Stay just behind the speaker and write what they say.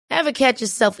Ever catch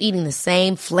yourself eating the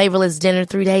same flavorless dinner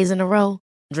 3 days in a row?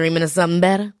 Dreaming of something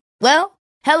better? Well,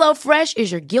 HelloFresh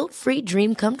is your guilt-free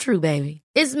dream come true, baby.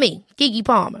 It's me, Keke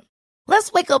Palmer.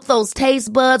 Let's wake up those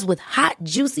taste buds with hot,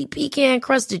 juicy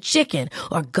pecan-crusted chicken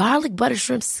or garlic butter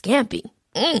shrimp scampi.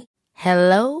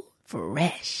 Hello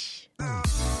Fresh.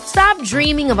 Stop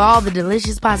dreaming of all the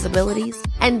delicious possibilities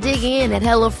and dig in at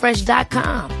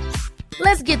HelloFresh.com.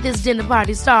 Let's get this dinner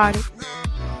party started.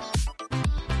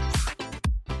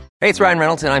 Hey, it's Ryan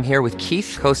Reynolds, and I'm here with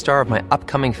Keith, co-star of my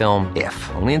upcoming film,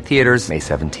 If, only in theaters May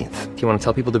 17th. Do you want to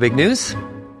tell people the big news?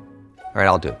 All right,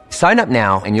 I'll do it. Sign up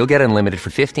now and you'll get unlimited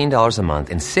for $15 a month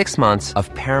and 6 months of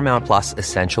Paramount Plus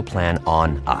Essential Plan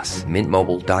on us.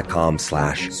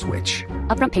 MintMobile.com/switch.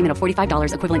 Upfront payment of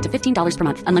 $45 equivalent to $15 per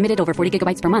month. Unlimited over 40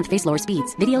 gigabytes per month. Face lower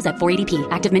speeds. Videos at 480p.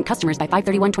 Active Mint customers by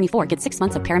 531.24 get 6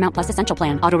 months of Paramount Plus Essential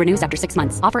Plan. Auto renews after 6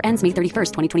 months. Offer ends May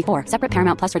 31st, 2024. Separate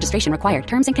Paramount Plus registration required.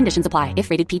 Terms and conditions apply if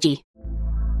rated PG.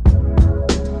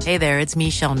 Hey there, it's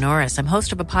Michelle Norris. I'm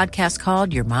host of a podcast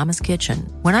called Your Mama's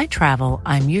Kitchen. When I travel,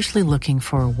 I'm usually looking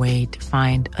for a way to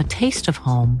find a taste of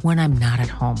home when I'm not at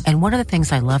home. And one of the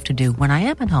things I love to do when I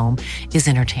am at home is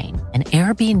entertain. And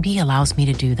Airbnb allows me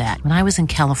to do that. When I was in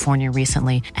California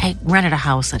recently, I rented a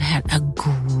house that had a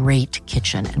great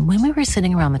kitchen. And when we were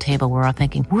sitting around the table, we were all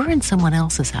thinking, we're in someone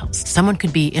else's house. Someone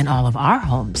could be in all of our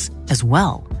homes as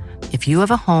well. If you have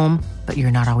a home, but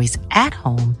you're not always at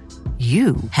home,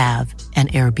 you have an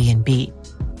Airbnb.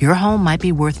 Your home might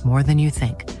be worth more than you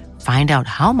think. Find out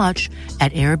how much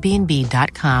at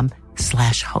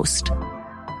airbnb.com/host.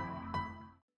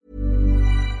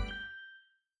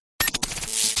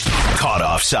 Caught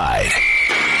Offside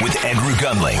with Andrew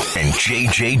Gunling and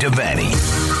JJ Devaney.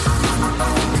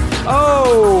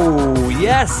 Oh,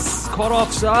 yes. Caught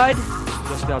Offside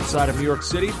just outside of New York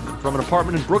City from an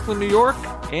apartment in Brooklyn, New York.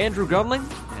 Andrew Gunling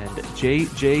and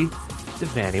JJ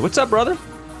Devaney. What's up, brother?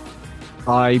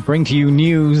 I bring to you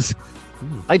news.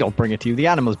 I don't bring it to you. The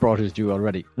animals brought it to you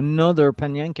already. Another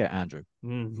Panenka, Andrew.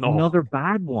 Another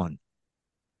bad one.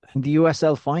 In the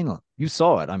USL final. You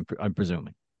saw it, I'm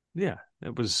presuming. Yeah,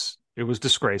 it was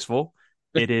disgraceful.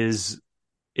 It is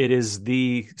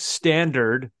the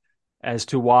standard as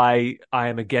to why I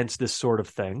am against this sort of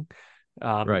thing.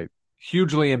 Right.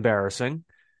 Hugely embarrassing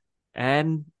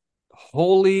and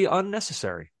wholly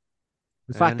unnecessary.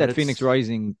 The fact that Phoenix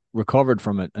Rising recovered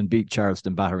from it and beat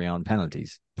Charleston Battery on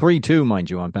penalties. 3-2, mind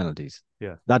you, on penalties.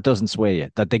 Yeah. That doesn't sway you,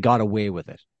 that they got away with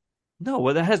it. No,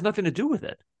 well, that has nothing to do with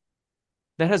it.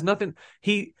 That has nothing.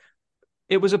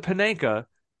 It was a Panenka,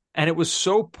 and it was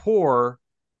so poor.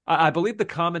 I believe the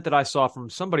comment that I saw from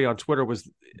somebody on Twitter was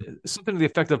something to the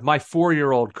effect of, my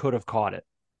 4-year-old could have caught it.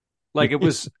 Like, it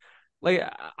was... Like,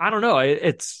 I don't know.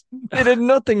 It had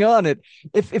nothing on it.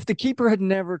 If the keeper had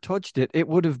never touched it, it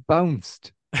would have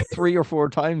bounced 3 or 4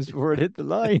 times before it hit the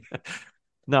line.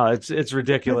 No, it's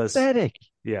ridiculous. Pathetic.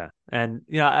 Yeah. And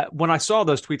when I saw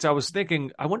those tweets, I was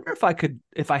thinking, I wonder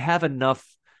if I have enough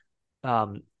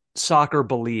soccer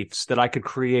beliefs that I could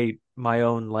create my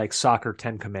own like soccer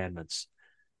 10 commandments.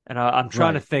 And I'm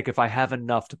trying to think if I have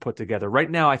enough to put together. Right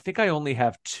now, I think I only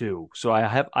have 2. So I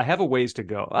have a ways to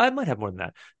go. I might have more than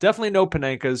that. Definitely no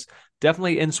Panenkas.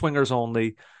 Definitely in-swingers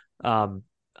only.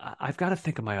 I've got to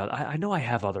think of my other. I know I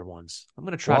have other ones. I'm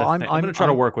going to try I'm going to try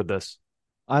to work with this.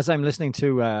 As I'm listening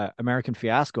to American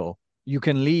Fiasco, you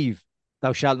can leave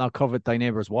 "Thou shalt not covet thy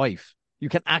neighbor's wife." You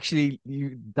can actually,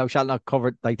 "Thou shalt not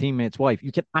covet thy teammate's wife."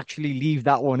 You can actually leave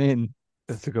that one in.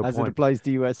 That's a good as point. It applies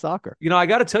to U.S. soccer. I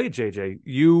got to tell you, JJ,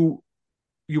 you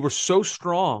were so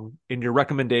strong in your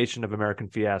recommendation of American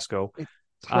Fiasco.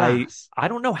 I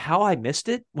don't know how I missed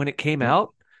it when it came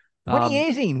out.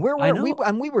 2018. Where were we?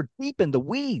 And we were deep in the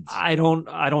weeds. I don't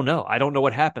know. I don't know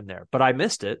what happened there, but I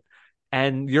missed it.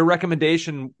 And your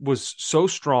recommendation was so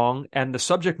strong, and the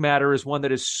subject matter is one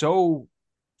that is so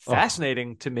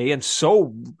fascinating to me and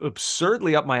so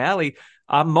absurdly up my alley.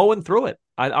 I'm mowing through it.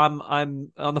 I'm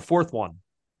on the 4th one.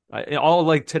 All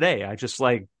like today, I just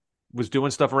like was doing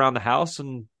stuff around the house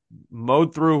and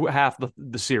mowed through half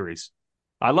the series.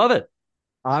 I love it.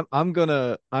 I'm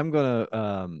gonna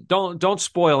don't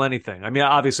spoil anything. I mean,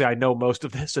 obviously I know most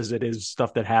of this as it is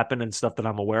stuff that happened and stuff that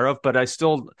I'm aware of, but I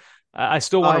still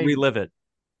want to relive it.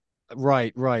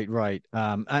 Right.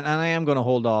 And I am gonna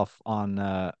hold off on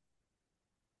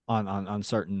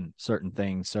certain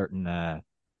things,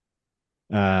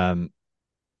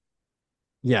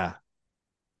 yeah.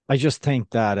 I just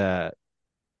think that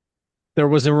there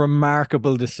was a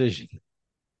remarkable decision.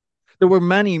 There were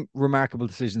many remarkable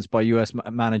decisions by U.S.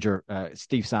 manager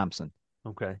Steve Sampson.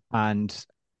 Okay. And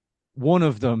one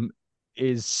of them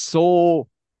is so,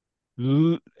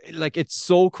 like, it's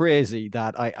so crazy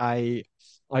that I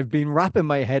I've been wrapping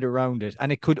my head around it,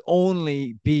 and it could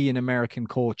only be an American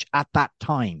coach at that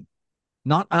time.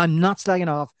 I'm not slagging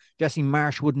off. Jesse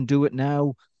Marsh wouldn't do it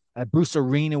now. Bruce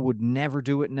Arena would never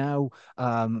do it now.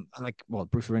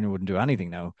 Bruce Arena wouldn't do anything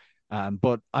now.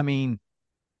 But I mean,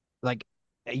 like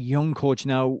a young coach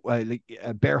now,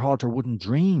 Bearhalter wouldn't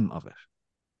dream of it.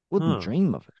 Wouldn't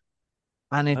dream of it.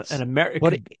 And it's an American.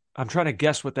 But I'm trying to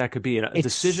guess what that could be. A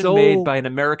decision so, made by an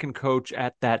American coach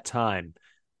at that time.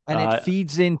 And it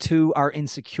feeds into our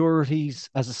insecurities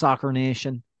as a soccer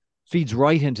nation, feeds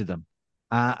right into them.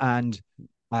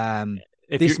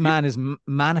 This man is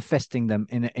manifesting them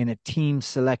in a team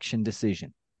selection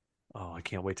decision. Oh, I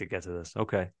can't wait to get to this.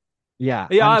 Okay. Yeah.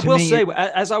 I will say,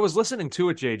 as I was listening to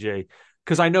it, JJ,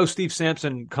 because I know Steve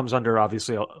Sampson comes under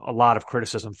obviously a lot of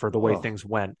criticism for the way things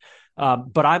went.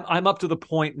 But I'm up to the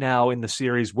point now in the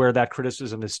series where that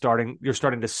criticism is you're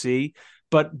starting to see.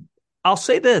 But I'll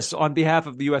say this on behalf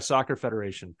of the U.S. Soccer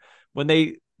Federation,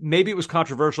 maybe it was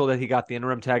controversial that he got the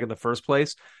interim tag in the first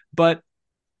place, but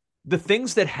the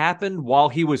things that happened while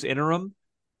he was interim,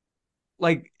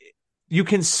 like, you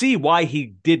can see why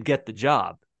he did get the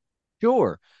job.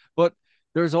 Sure. But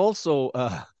there's also,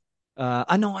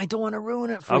 I know I don't want to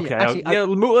ruin it for you. Actually,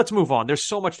 let's move on. There's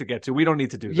so much to get to. We don't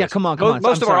need to do this. Yeah, come on.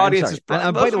 Most of our audience is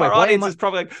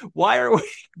probably like, why are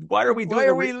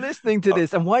we listening to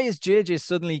this? And why is JJ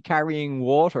suddenly carrying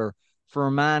water for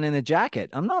a man in a jacket?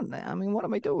 What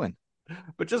am I doing?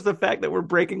 But just the fact that we're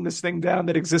breaking this thing down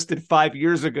that existed 5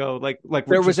 years ago,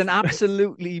 there was an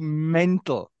absolutely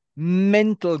mental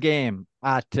game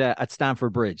at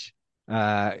Stamford Bridge.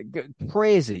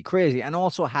 Crazy, and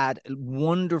also had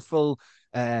wonderful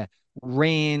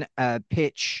rain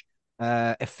pitch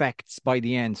effects by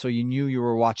the end, so you knew you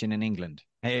were watching in England.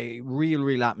 A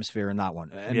real atmosphere in that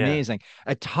one. Amazing.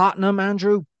 At Tottenham,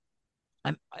 Andrew,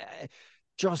 I'm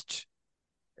just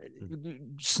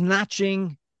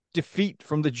snatching defeat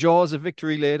from the jaws of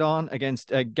victory laid on against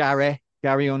Gary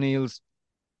O'Neill's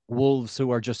Wolves,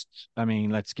 who are just,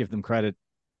 let's give them credit.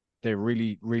 They're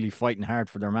really fighting hard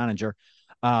for their manager.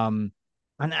 And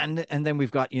then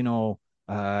we've got,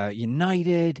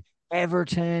 United,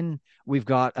 Everton. We've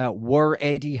got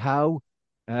Eddie Howe.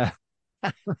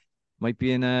 Might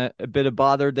be in a bit of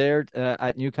bother there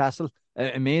at Newcastle.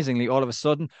 Amazingly, all of a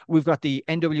sudden, we've got the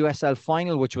NWSL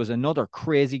final, which was another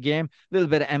crazy game. A little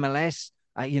bit of MLS.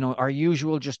 Our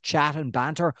usual just chat and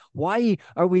banter. Why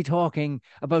are we talking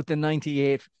about the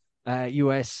 98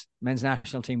 US men's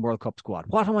national team World Cup squad?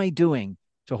 What am I doing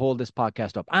to hold this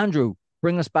podcast up? Andrew,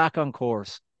 bring us back on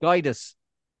course. Guide us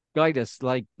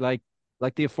like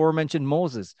the aforementioned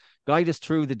Moses. Guide us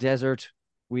through the desert.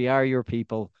 We are your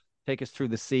people. Take us through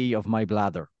the sea of my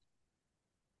blather.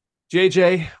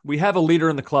 JJ, we have a leader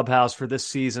in the clubhouse for this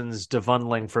season's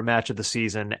Devundling for match of the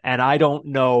season, and I don't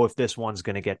know if this one's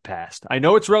going to get passed. I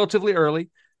know it's relatively early.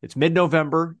 It's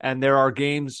mid-November, and there are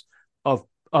games of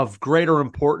greater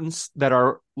importance that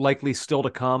are likely still to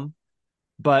come.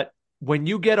 But when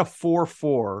you get a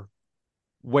 4-4,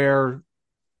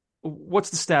 what's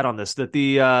the stat on this? That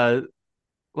the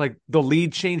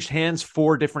lead changed hands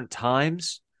 4 different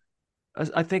times,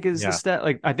 I think is the stat.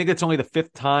 I think it's only the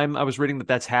 5th time I was reading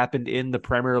that's happened in the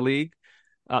Premier League.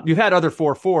 You've had other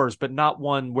 4-4s, but not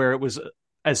one where it was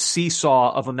as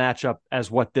seesaw of a matchup as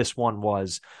what this one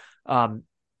was.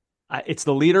 It's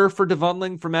the leader for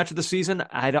Devundling for match of the season.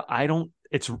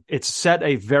 It's set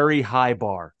a very high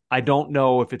bar. I don't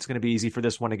know if it's going to be easy for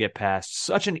this one to get past.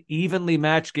 Such an evenly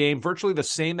matched game, virtually the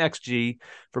same XG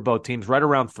for both teams, right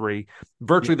around 3,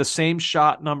 virtually the same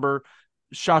shot number.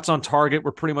 Shots on target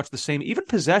were pretty much the same. Even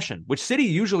possession, which City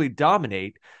usually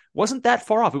dominate, wasn't that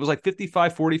far off. It was like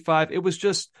 55-45. It was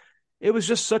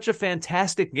just such a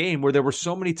fantastic game where there were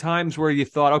so many times where you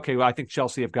thought, okay, well, I think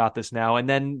Chelsea have got this now. And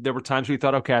then there were times where you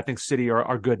thought, okay, I think City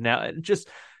are good now. And just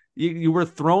you were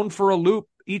thrown for a loop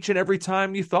each and every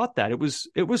time you thought that. It was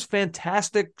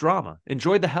fantastic drama.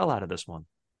 Enjoyed the hell out of this one.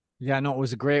 Yeah, no, it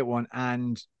was a great one.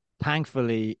 And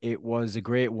thankfully, it was a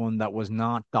great one that was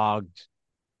not dogged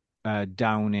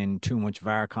down in too much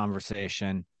VAR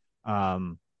conversation.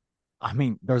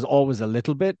 There's always a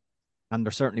little bit, and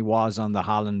there certainly was on the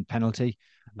Haaland penalty.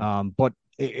 But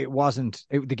it wasn't.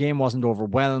 The game wasn't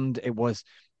overwhelmed. It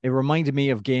reminded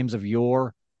me of games of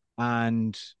yore,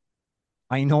 and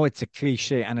I know it's a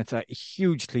cliche, and it's a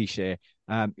huge cliche.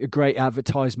 A great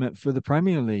advertisement for the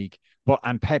Premier League,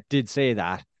 and Pep did say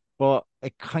that, but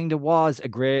it kind of was a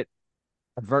great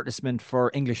advertisement for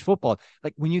English football.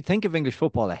 Like, when you think of English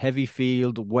football, a heavy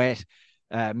field, wet,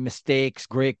 mistakes,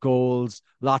 great goals,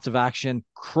 lots of action,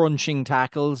 crunching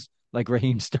tackles like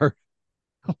Raheem Sterling.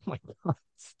 Oh my God,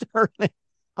 Sterling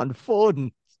and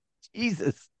Foden.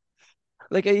 Jesus.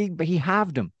 Like he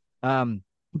halved them.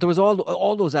 There was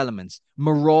all those elements,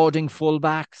 marauding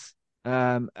fullbacks,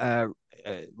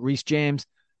 Reece James,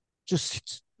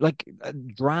 just like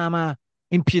drama,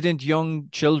 impudent young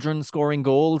children scoring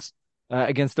goals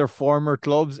against their former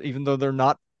clubs, even though they're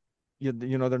not,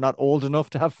 they're not old enough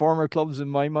to have former clubs in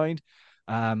my mind.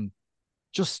 Um,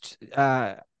 just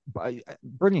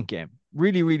brilliant game,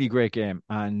 really, really great game,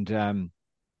 and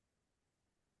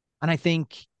I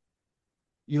think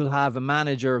you'll have a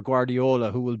manager,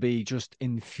 Guardiola, who will be just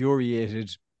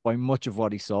infuriated by much of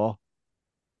what he saw.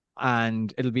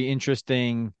 And it'll be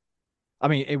interesting. I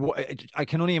mean, I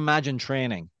can only imagine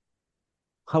training,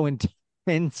 how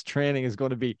intense training is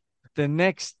going to be. The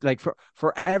next, like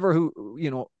forever,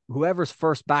 whoever's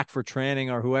first back for training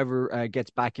or whoever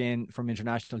gets back in from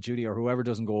international duty or whoever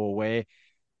doesn't go away.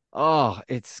 Oh,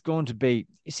 it's going to be.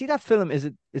 You see that film? Is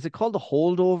it called The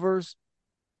Holdovers?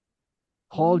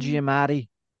 Paul Giamatti.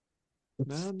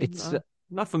 It's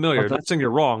not familiar. Not saying you're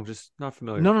wrong, just not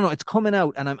familiar. No. It's coming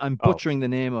out, and I'm butchering the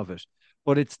name of it.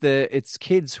 But it's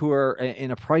kids who are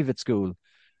in a private school,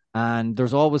 and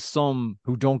there's always some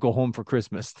who don't go home for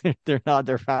Christmas. They're not.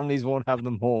 Their families won't have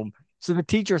them home, so the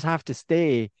teachers have to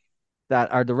stay.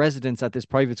 That are the residents at this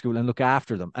private school and look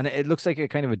after them. And it looks like a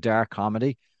kind of a dark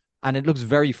comedy, and it looks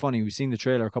very funny. We've seen the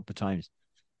trailer a couple of times.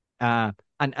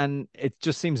 And it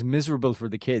just seems miserable for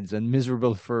the kids and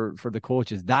miserable for the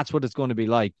coaches. That's what it's going to be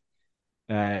like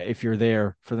if you're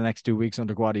there for the next 2 weeks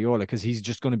under Guardiola, because he's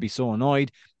just going to be so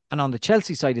annoyed. And on the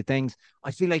Chelsea side of things,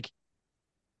 I feel like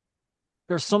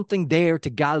there's something there to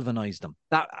galvanize them.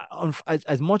 That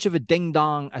as much of a ding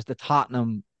dong as the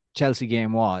Tottenham Chelsea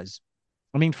game was,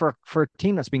 I mean, for a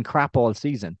team that's been crap all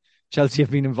season, Chelsea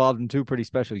have been involved in two pretty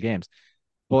special games.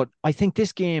 But I think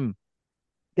this game,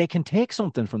 they can take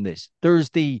something from this. This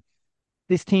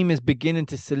team is beginning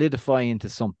to solidify into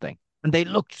something, and they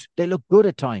look good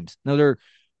at times. Now they're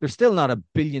still not $1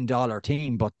 billion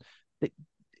team, but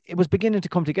it was beginning to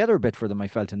come together a bit for them, I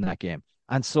felt, in that game.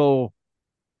 And so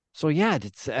yeah,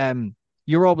 it's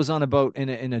you're always on about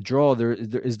in a draw.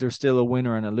 Is there still a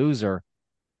winner and a loser?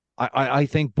 I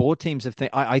think both teams have.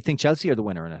 I think Chelsea are the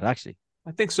winner in it. Actually,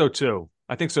 I think so too.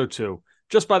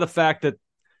 Just by the fact that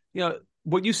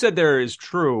what you said there is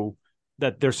true,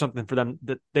 that there's something for them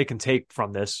that they can take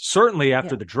from this. Certainly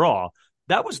after the draw,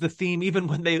 that was the theme, even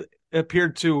when they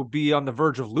appeared to be on the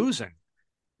verge of losing.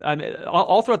 And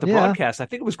all throughout the broadcast, I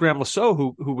think it was Graham Lasso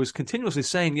who was continuously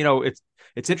saying,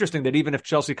 it's interesting that even if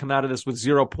Chelsea come out of this with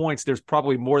 0 points, there's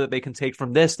probably more that they can take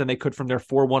from this than they could from their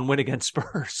 4-1 win against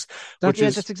Spurs.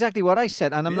 That's exactly what I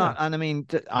said. And I'm not, and I mean,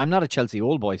 I'm not a Chelsea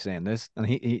old boy saying this, and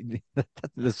he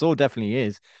Lasso definitely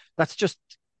is. That's just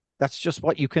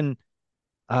what you can.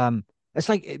 It's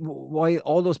like why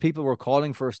all those people were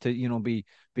calling for us to,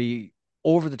 be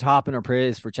over the top in our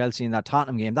praise for Chelsea in that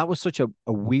Tottenham game. That was such a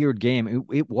weird game.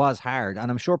 It was hard,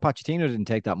 and I'm sure Pochettino didn't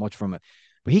take that much from it,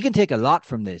 but he can take a lot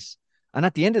from this. And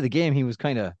at the end of the game, he was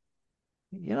kind of,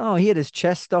 he had his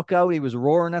chest stuck out. He was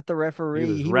roaring at the referee.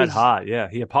 He was red hot. Yeah,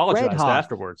 he apologized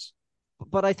afterwards.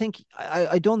 But I think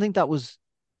I don't think that was.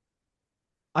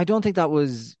 I don't think that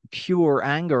was pure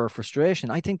anger or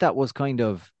frustration. I think that was kind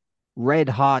of red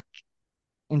hot,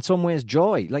 in some ways,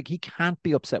 joy. Like, he can't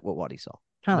be upset with what he saw.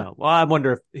 No. Well, I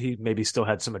wonder if he maybe still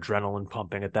had some adrenaline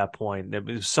pumping at that point. It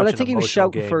was such I think an he was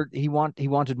shouting game. he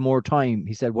wanted more time.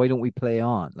 He said, "Why don't we play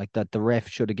on?" Like that, the ref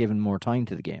should have given more time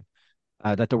to the game.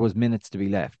 That there was minutes to be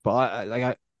left. But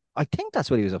I think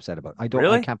that's what he was upset about. I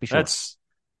can't be sure. That's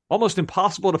almost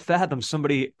impossible to fathom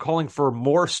somebody calling for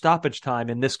more stoppage time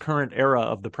in this current era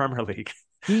of the Premier League.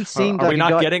 He seemed are we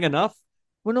not getting enough?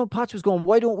 Well, no, Poch was going,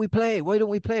 "Why don't we play? Why don't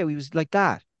we play?" He was like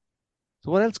that.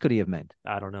 So what else could he have meant?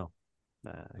 I don't know.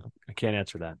 I can't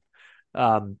answer that.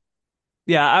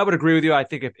 I would agree with you. I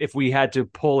think if we had to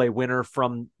pull a winner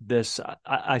from this,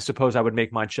 I suppose I would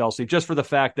make mine Chelsea, just for the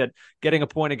fact that getting a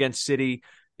point against City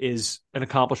is an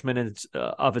accomplishment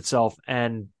of itself,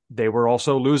 and they were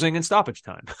also losing in stoppage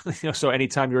time. So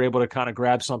anytime you're able to kind of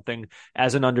grab something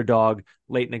as an underdog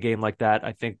late in a game like that,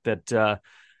 I think that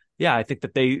I think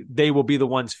that they will be the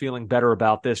ones feeling better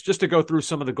about this. Just to go through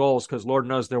some of the goals, because Lord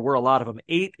knows there were a lot of them,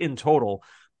 8 in total.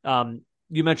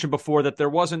 You mentioned before that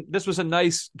this was a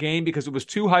nice game because it was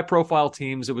two high-profile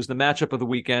teams. It was the matchup of the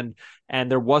weekend,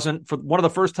 and there wasn't, for one of the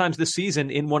first times this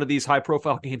season in one of these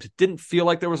high-profile games, it didn't feel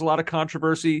like there was a lot of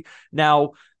controversy.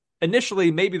 Now,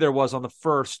 initially, maybe there was on the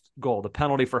first goal, the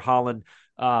penalty for Haaland.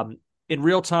 In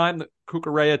real time,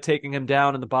 Cucurella taking him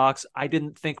down in the box, I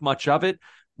didn't think much of it.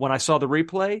 When I saw the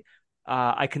replay,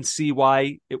 I can see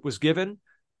why it was given.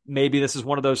 Maybe this is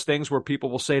one of those things where people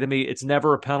will say to me, it's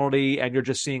never a penalty and you're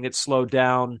just seeing it slowed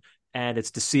down and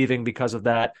it's deceiving because of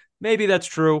that. Maybe that's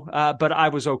true, but I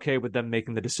was okay with them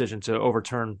making the decision to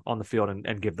overturn on the field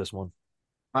and give this one.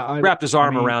 Wrapped his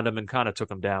arm around him and kind of took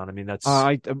him down. I mean, that's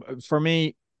for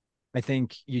me, I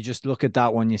think you just look at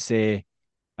that one, you say,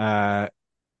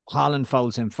 Holland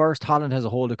fouls him first. Holland has a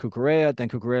hold of Cucurella, then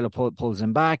Cucurella pulls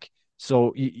him back.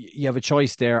 So you have a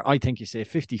choice there. I think you say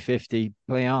 50-50,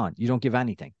 play on. You don't give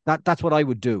anything. That's what I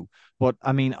would do. But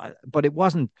I mean, but it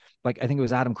wasn't like, I think it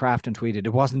was Adam Crafton tweeted,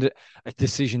 it wasn't a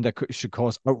decision that should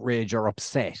cause outrage or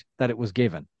upset that it was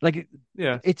given. Like,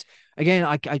 yeah, it's again,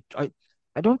 I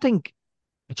don't think,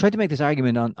 I tried to make this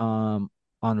argument on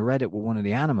Reddit with one of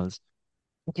the animals.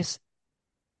 I guess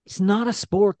it's not a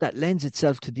sport that lends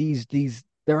itself to these.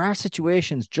 There are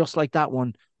situations just like that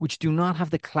one which do not have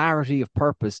the clarity of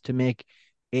purpose to make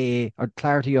or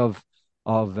clarity of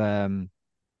what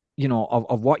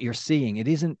you're seeing. It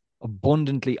isn't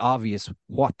abundantly obvious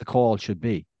what the call should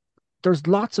be. There's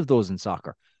lots of those in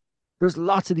soccer. There's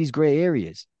lots of these gray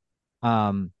areas,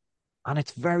 and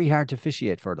it's very hard to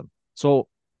officiate for them. So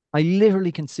I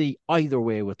literally can see either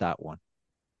way with that one.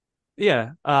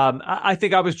 Yeah, I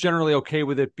think I was generally okay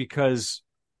with it because,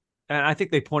 and I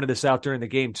think they pointed this out during the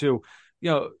game too,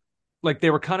 like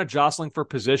they were kind of jostling for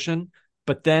position,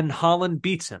 but then Holland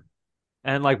beats him.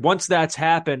 And like once that's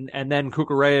happened, and then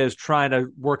Cucurella is trying to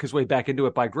work his way back into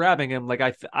it by grabbing him, like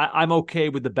I'm okay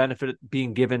with the benefit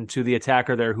being given to the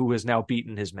attacker there who has now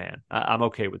beaten his man. I'm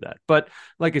okay with that. But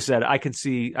like I said, I can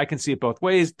see it both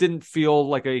ways. Didn't feel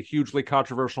like a hugely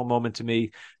controversial moment to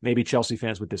me. Maybe Chelsea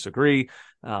fans would disagree.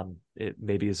 It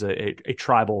maybe is a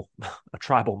tribal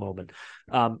moment.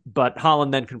 But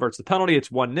Holland then converts the penalty. It's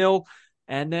 1-0,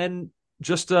 and then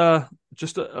just a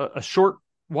short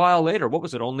while later, what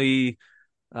was it? Only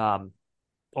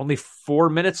 4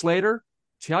 minutes later,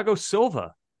 Thiago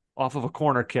Silva, off of a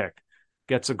corner kick,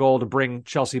 gets a goal to bring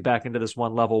Chelsea back into this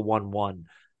one level 1-1.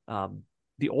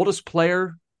 The oldest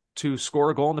player to score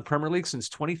a goal in the Premier League since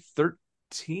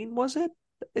 2013, was it?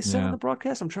 They said on the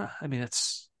broadcast.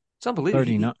 It's unbelievable.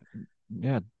 39.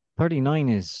 Yeah, 39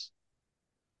 is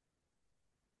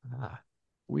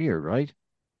weird, right?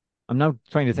 I'm now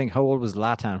trying to think, how old was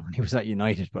Latan when he was at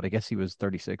United, but I guess he was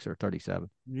 36 or 37.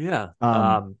 Yeah.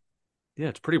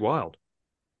 It's pretty wild.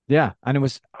 Yeah. And it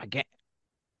was, again,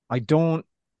 I don't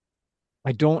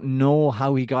know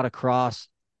how he got across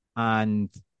and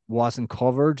wasn't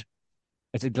covered.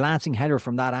 It's a glancing header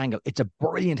from that angle. It's a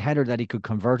brilliant header that he could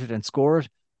convert it and score it.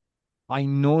 I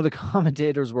know the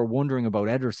commentators were wondering about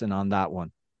Ederson on that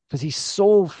one because he's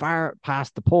so far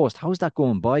past the post. How's that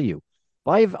going by you?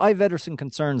 I've Ederson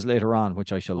concerns later on,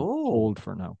 which I shall hold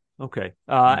for now. Okay.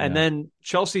 And then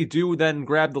Chelsea do then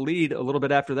grab the lead a little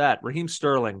bit after that. Raheem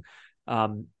Sterling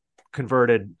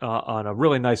converted on a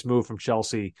really nice move from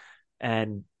Chelsea.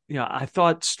 And, I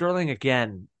thought Sterling,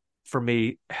 again, for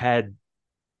me, had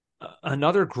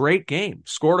another great game.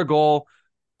 Scored a goal,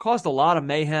 caused a lot of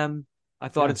mayhem, I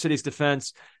thought, in City's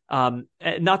defense.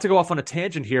 Not to go off on a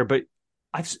tangent here, but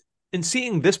in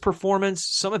seeing this performance,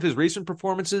 some of his recent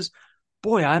performances,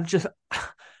 boy, I'm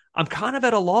kind of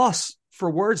at a loss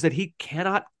for words that he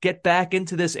cannot get back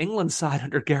into this England side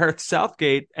under Gareth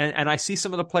Southgate. And I see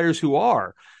some of the players who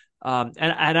are. And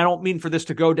I don't mean for this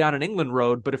to go down an England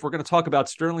road, but if we're going to talk about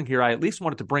Sterling here, I at least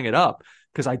wanted to bring it up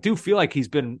because I do feel like he's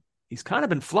kind of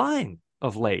been flying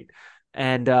of late.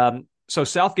 And so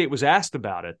Southgate was asked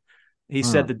about it. He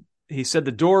said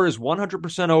the door is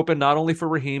 100% open, not only for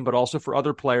Raheem, but also for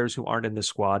other players who aren't in this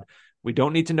squad. We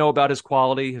don't need to know about his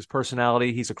quality, his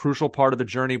personality. He's a crucial part of the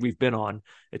journey we've been on.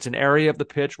 It's an area of the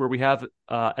pitch where we have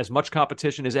as much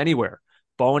competition as anywhere.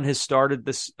 Bowen has started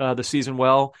the season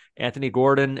well. Anthony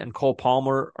Gordon and Cole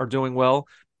Palmer are doing well.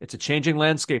 It's a changing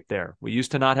landscape there. We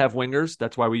used to not have wingers.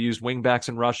 That's why we used wingbacks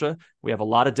in Russia. We have a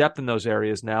lot of depth in those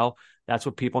areas now. That's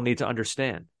what people need to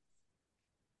understand.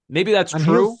 Maybe that's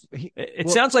true. It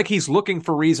sounds like he's looking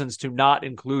for reasons to not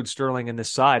include Sterling in this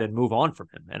side and move on from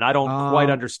him. And I don't quite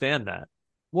understand that.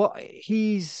 Well,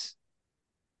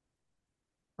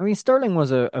 Sterling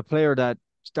was a player that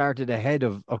started ahead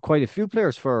of quite a few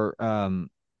players for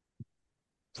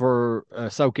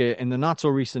Southgate in the not so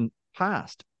recent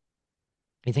past.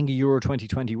 I think Euro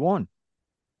 2021.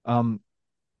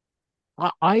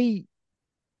 I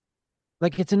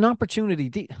like, it's an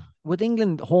opportunity with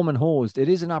England home and hosed. It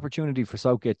is an opportunity for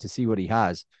Southgate to see what he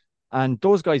has, and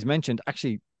those guys mentioned,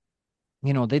 actually,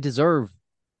 they deserve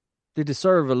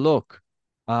a look.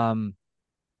 I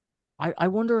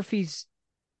wonder if he's,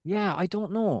 I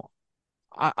don't know.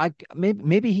 I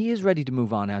maybe he is ready to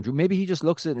move on, Andrew. Maybe he just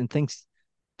looks at it and thinks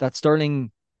that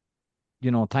Sterling,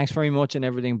 thanks very much and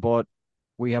everything, but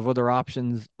we have other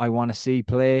options I want to see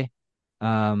play.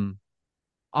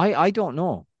 I don't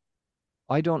know.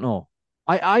 I don't know.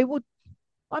 I would.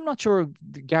 I'm not sure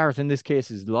Gareth in this case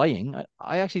is lying.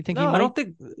 I actually think he No, I might. don't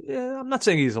think. Yeah, I'm not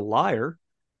saying he's a liar.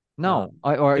 No,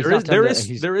 or he's not telling that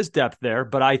he's. There is depth there,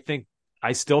 but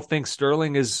I still think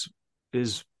Sterling is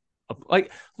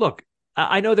like, look,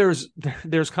 I know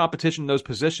there's competition in those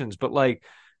positions, but like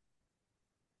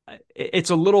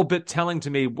it's a little bit telling to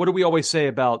me. What do we always say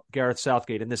about Gareth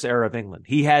Southgate in this era of England?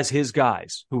 He has his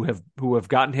guys who have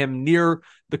gotten him near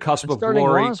the cusp And of Sterling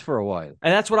glory. was for a while.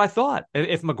 And that's what I thought.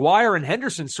 If Maguire and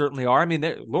Henderson certainly are, I mean,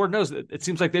 Lord knows, it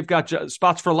seems like they've got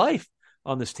spots for life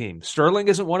on this team. Sterling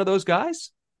isn't one of those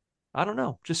guys. I don't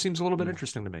know. Just seems a little bit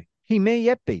interesting to me. He may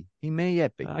yet be. He may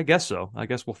yet be. I guess so. I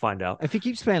guess we'll find out. If he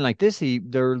keeps playing like this,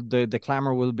 the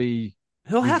clamor will be.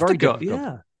 He'll have to go.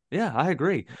 Difficult. Yeah, I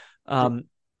agree.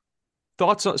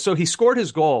 Thoughts on, so he scored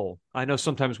his goal. I know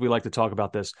sometimes we like to talk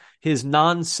about this. His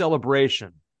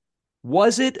non-celebration.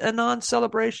 Was it a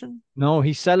non-celebration? No,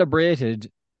 he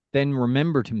celebrated, then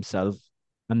remembered himself,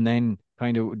 and then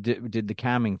kind of did the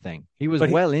calming thing. He was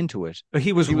well into it. But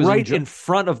he was right in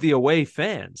front of the away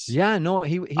fans. Yeah, no,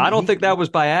 I don't think that was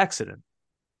by accident.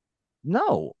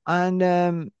 No,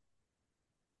 and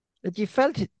you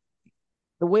felt it,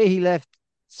 the way he left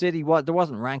City. There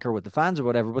wasn't rancor with the fans or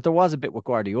whatever, but there was a bit with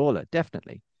Guardiola,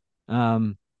 definitely.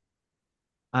 And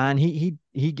he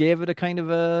gave it a kind of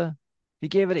a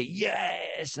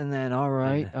yes, and then all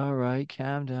right,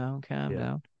 calm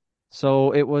down.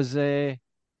 So it was a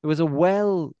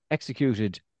well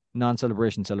executed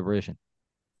non-celebration celebration.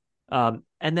 And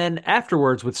then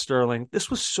afterwards with Sterling, this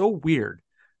was so weird.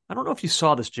 I don't know if you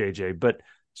saw this, JJ, but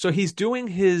so he's doing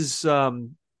his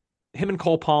him and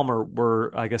Cole Palmer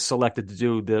were, I guess, selected to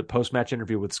do the post-match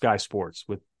interview with Sky Sports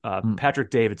with Patrick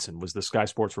Davidson was the Sky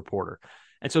Sports reporter.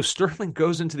 And so Sterling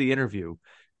goes into the interview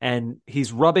and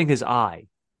he's rubbing his eye.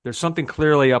 There's something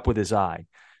clearly up with his eye.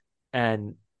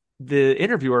 And the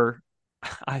interviewer,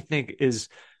 I think, is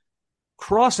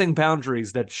crossing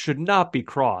boundaries that should not be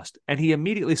crossed. And he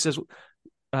immediately says,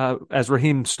 as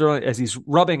Raheem Sterling, as he's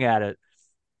rubbing at it,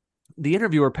 the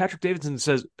interviewer, Patrick Davidson,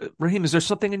 says, Raheem, is there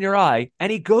something in your eye? And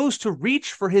he goes to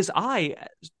reach for his eye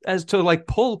as to like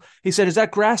pull. He said, is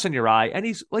that grass in your eye? And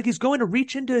he's going to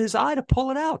reach into his eye to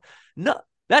pull it out. No,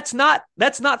 that's not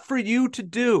for you to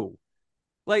do.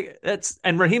 Like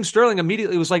and Raheem Sterling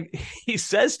immediately was like, he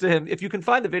says to him, if you can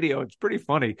find the video, it's pretty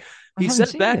funny. He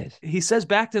says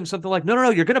back to him something like, no,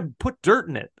 you're going to put dirt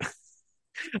in it.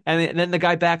 And then the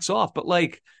guy backs off. But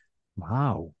like,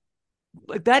 wow.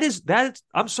 Like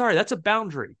I'm sorry, that's a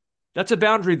boundary. That's a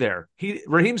boundary there.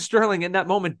 Raheem Sterling in that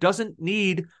moment doesn't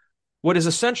need what is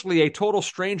essentially a total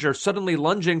stranger suddenly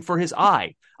lunging for his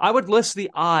eye. I would list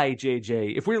the eye,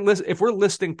 JJ, if we're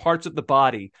listing parts of the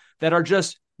body that are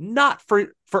just not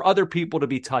for other people to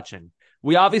be touching.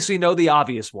 We obviously know the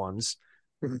obvious ones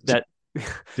that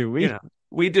do we?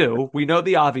 We do. We know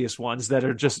the obvious ones that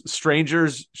are just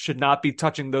strangers should not be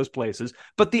touching those places.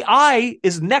 But the eye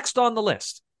is next on the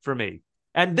list for me.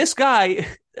 And this guy,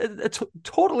 it's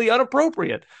totally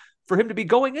inappropriate for him to be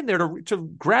going in there to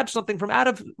grab something from out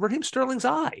of Raheem Sterling's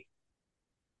eye.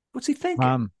 What's he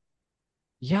thinking?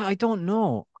 Yeah, I don't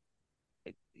know.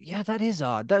 Yeah, that is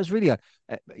odd. That is really odd.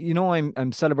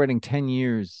 I'm celebrating 10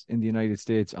 years in the United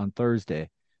States on Thursday,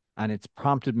 and it's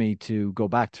prompted me to go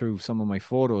back through some of my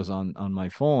photos on my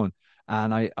phone.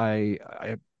 And I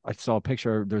saw a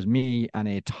picture. There's me and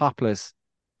a topless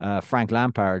Frank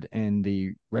Lampard in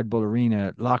the Red Bull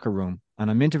Arena locker room, and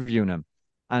I'm interviewing him,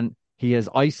 and he has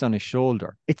ice on his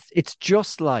shoulder. It's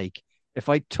just like if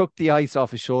I took the ice off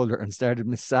his shoulder and started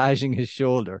massaging his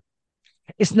shoulder.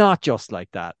 It's not just like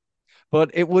that,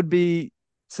 but it would be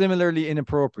similarly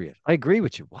inappropriate. I agree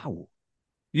with you. Wow.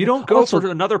 You don't go for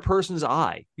another person's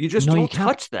eye. You just don't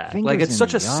touch that. Like it's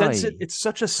such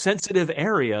a sensitive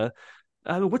area.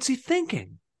 What's he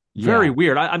thinking? Yeah. Very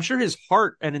weird. I'm sure his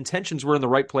heart and intentions were in the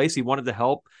right place. He wanted to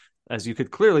help, as you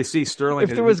could clearly see. Sterling,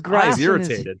 if there was grass,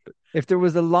 irritated. If there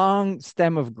was a long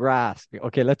stem of grass,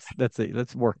 okay, let's see.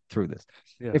 Let's work through this.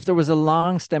 Yeah. If there was a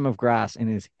long stem of grass in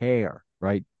his hair,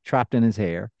 right, trapped in his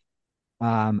hair,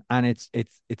 and it's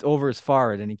over his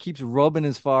forehead, and he keeps rubbing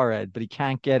his forehead, but he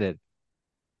can't get it.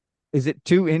 Is it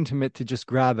too intimate to just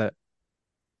grab it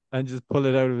and just pull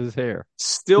it out of his hair?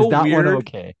 Still weird.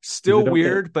 Okay? Still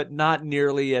weird, okay? But not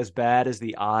nearly as bad as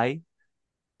the eye.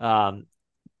 Would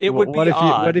be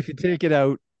odd. What if you take it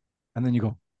out and then you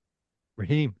go,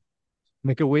 Raheem,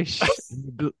 make a wish.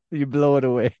 You blow it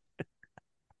away.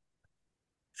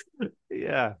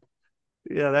 Yeah.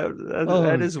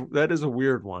 That is a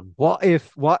weird one. What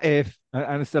if,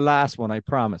 and it's the last one, I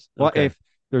promise. What if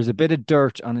there's a bit of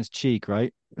dirt on his cheek,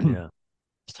 right? Yeah.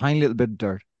 A tiny little bit of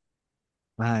dirt.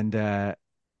 and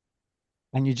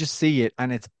you just see it,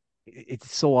 and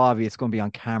it's so obvious it's going to be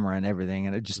on camera and everything,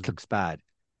 and it just looks bad.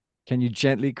 Can you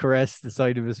gently caress the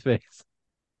side of his face?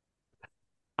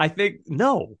 I think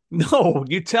no.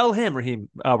 You tell him, Raheem,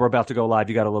 we're about to go live.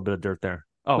 You got a little bit of dirt there.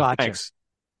 Oh, Gotcha. thanks.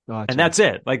 Gotcha. And that's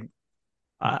it. Like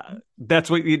that's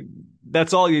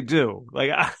all you do.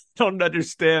 Like, I don't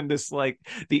understand this, like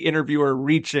the interviewer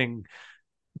reaching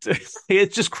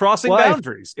it's just crossing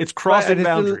boundaries. It's crossing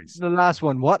boundaries. The last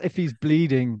one. What if he's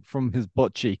bleeding from his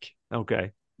butt cheek?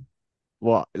 Okay.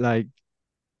 What, like,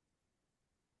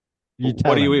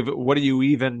 what are you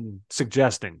even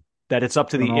suggesting? That it's up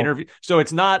to the interview. So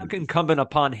it's not incumbent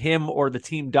upon him or the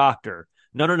team doctor.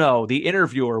 No. The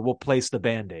interviewer will place the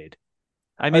Band-Aid.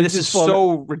 I mean, this is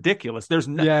so ridiculous. There's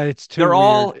it's too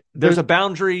weird. There's a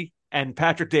boundary, and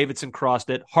Patrick Davidson crossed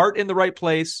it. Heart in the right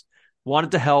place,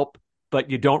 wanted to help, but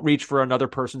you don't reach for another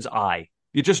person's eye.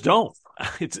 You just don't.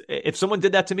 If someone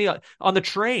did that to me on the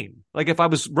train, like if I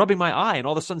was rubbing my eye and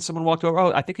all of a sudden someone walked over,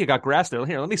 oh, I think you got grass there.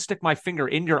 Here, let me stick my finger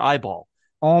in your eyeball.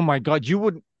 Oh my God, you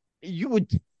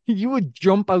would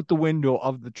jump out the window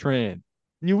of the train.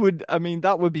 You would, I mean,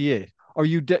 that would be it. Or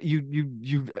you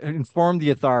inform the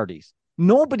authorities.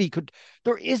 Nobody could.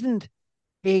 There isn't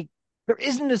a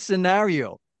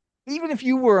scenario. Even if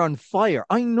you were on fire,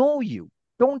 I know you.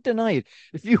 Don't deny it.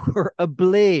 If you were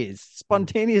ablaze,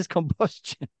 spontaneous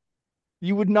combustion,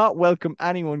 you would not welcome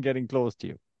anyone getting close to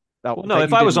you.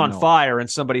 If I was on fire and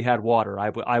somebody had water,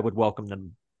 I would welcome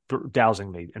them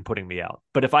dousing me and putting me out.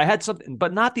 But if I had something,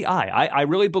 but not the eye, I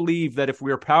really believe that if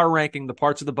we are power ranking the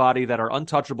parts of the body that are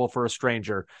untouchable for a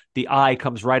stranger, the eye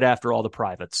comes right after all the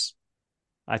privates.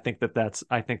 I think that's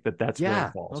where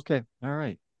it falls. Okay. All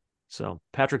right. So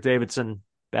Patrick Davidson,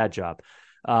 bad job.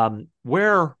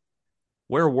 Where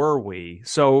were we?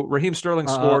 So Raheem Sterling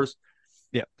scores.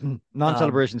 Yeah.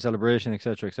 Non-celebration, celebration,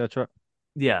 etc., etc.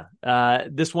 Yeah.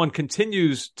 This one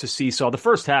continues to seesaw. The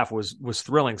first half was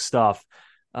thrilling stuff.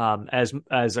 As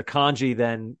Akanji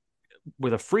then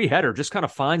with a free header just kind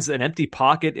of finds an empty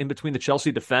pocket in between the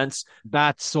Chelsea defense.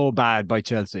 That's so bad by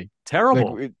Chelsea.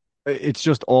 Terrible. Like, it's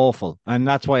just awful. And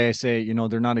that's why I say,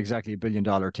 they're not exactly $1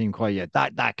 billion team quite yet.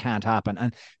 That can't happen.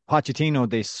 And Pochettino,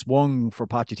 they swung for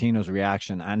Pochettino's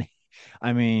reaction. And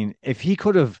I mean, if he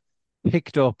could have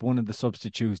picked up one of the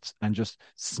substitutes and just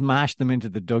smashed them into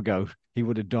the dugout, he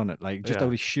would have done it, like just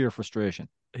out of sheer frustration.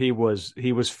 He was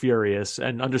furious,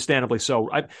 and understandably so.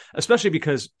 Especially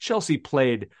because Chelsea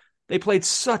played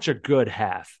such a good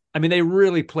half. I mean, they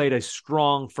really played a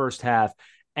strong first half,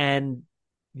 and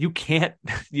you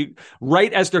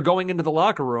right as they're going into the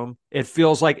locker room, it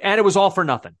feels like, and it was all for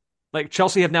nothing. Like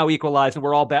Chelsea have now equalized, and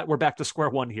we're back to square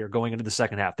one here going into the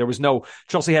second half.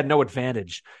 Chelsea had no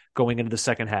advantage going into the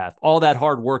second half. All that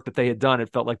hard work that they had done,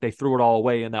 it felt like they threw it all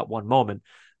away in that one moment.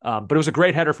 But it was a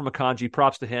great header from Akanji.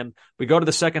 Props to him. We go to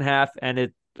the second half,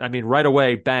 and right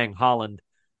away, bang, Haaland,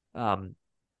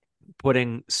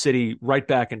 putting City right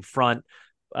back in front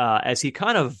as he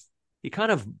kind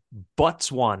of butts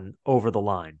one over the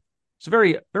line. It's a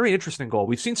very, very interesting goal.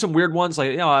 We've seen some weird ones.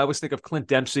 Like, I always think of Clint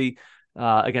Dempsey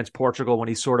against Portugal when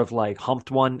he sort of like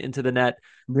humped one into the net.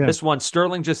 Yeah. This one,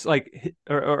 Sterling just like,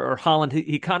 or Haaland,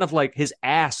 he kind of like his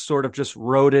ass sort of just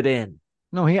rode it in.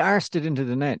 No, he arsed it into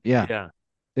the net. Yeah. Yeah.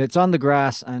 It's on the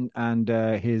grass, and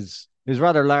his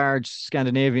rather large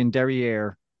Scandinavian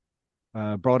derriere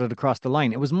brought it across the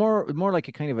line. It was more like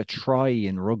a kind of a try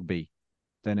in rugby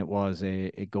than it was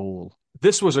a goal.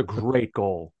 This was a great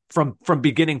goal from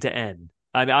beginning to end.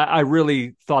 I mean, I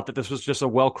really thought that this was just a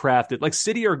well-crafted. Like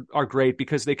City are great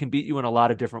because they can beat you in a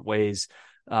lot of different ways.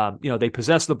 They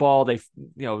possess the ball. They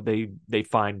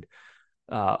find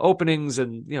openings,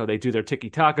 and they do their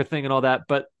tiki-taka thing and all that.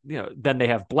 But then they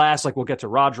have blasts. Like we'll get to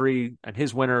Rodri and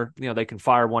his winner. They can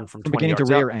fire one from 20 yards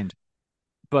to rear end.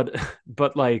 But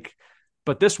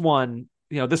this one,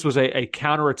 this was a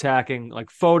counter-attacking, like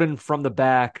Foden from the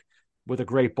back with a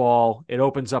great ball. It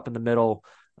opens up in the middle.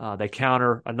 They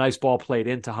counter, a nice ball played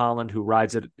into Haaland, who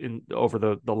rides it in over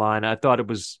the line. I thought it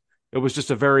was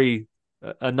just a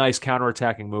nice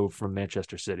counter-attacking move from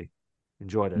Manchester City.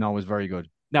 Enjoyed it. No, it was very good.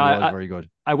 Now, very good.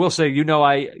 I will say,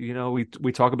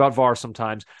 we talk about VAR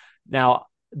sometimes. Now,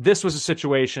 this was a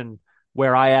situation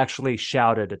where I actually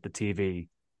shouted at the TV,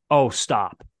 "Oh,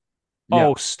 stop. Yeah.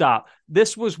 Oh, stop."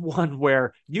 This was one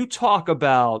where you talk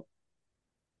about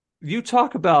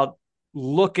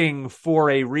looking for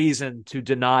a reason to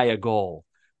deny a goal.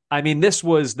 I mean, this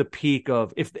was the peak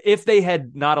of if they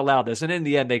had not allowed this, and in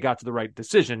the end they got to the right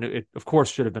decision. It of course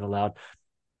should have been allowed,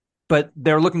 but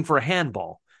they're looking for a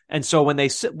handball. And so when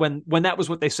that was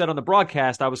what they said on the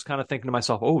broadcast, I was kind of thinking to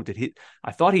myself, oh,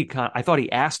 I thought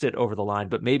he asked it over the line,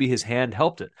 but maybe his hand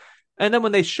helped it. And then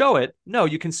when they show it, no,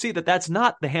 you can see that that's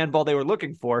not the handball they were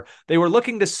looking for. They were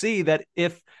looking to see that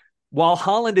while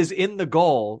Haaland is in the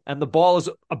goal and the ball is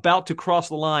about to cross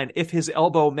the line, if his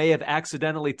elbow may have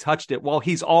accidentally touched it while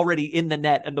he's already in the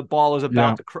net and the ball is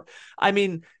about to cross. I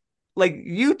mean, like,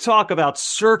 you talk about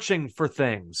searching for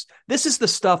things. This is the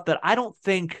stuff that I don't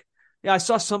think. Yeah, I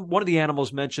saw one of the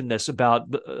animals mention this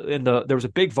about there was a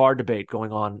big VAR debate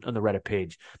going on the Reddit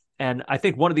page, and I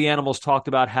think one of the animals talked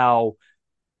about how,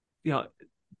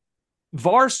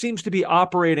 VAR seems to be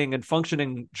operating and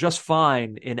functioning just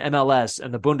fine in MLS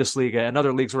and the Bundesliga and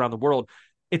other leagues around the world.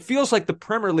 It feels like the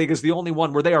Premier League is the only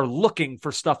one where they are looking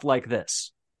for stuff like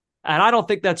this. And I don't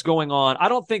think that's going on. I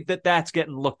don't think that that's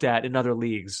getting looked at in other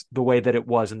leagues the way that it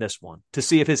was in this one, to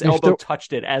see if his elbow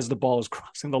touched it as the ball is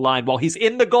crossing the line while he's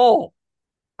in the goal.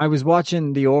 I was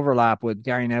watching the overlap with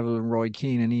Gary Neville and Roy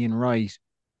Keane and Ian Wright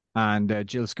and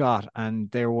Jill Scott,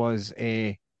 and there was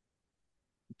they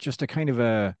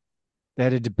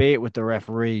had a debate with the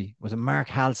referee. Was it Mark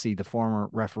Halsey, the former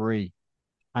referee?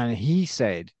 And he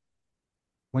said,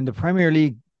 when the Premier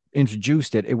League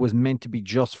introduced it, it was meant to be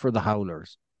just for the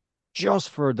howlers, just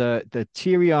for the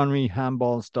Thierry Henry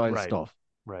handball style stuff,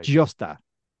 right? Just that.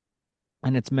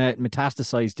 And it's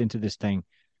metastasized into this thing.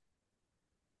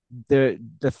 The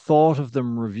thought of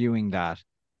them reviewing that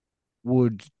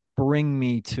would bring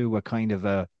me to a kind of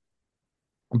a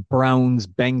Browns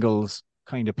Bengals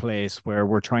kind of place where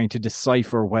we're trying to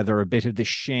decipher whether a bit of the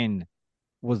shin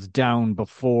was down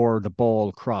before the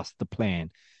ball crossed the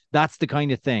plane. That's the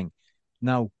kind of thing.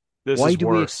 Now, this is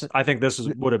worse. I think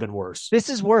would have been worse. This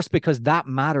is worse because that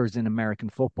matters in American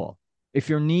football. If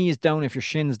your knee is down, if your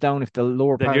shin is down, if the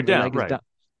lower part of the leg is down,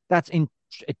 that's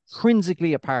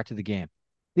intrinsically a part of the game.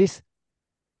 This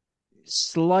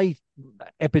slight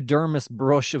epidermis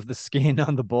brush of the skin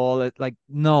on the ball,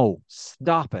 no,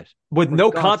 stop it. With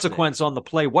no consequence on the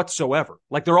play whatsoever.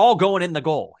 Like, they're all going in the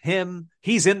goal.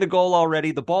 He's in the goal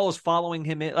already. The ball is following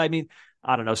him in. I mean,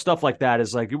 I don't know. Stuff like that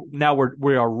is like, now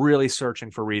we are really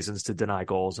searching for reasons to deny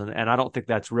goals. And I don't think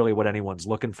that's really what anyone's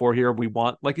looking for here. We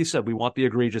want, like you said, we want the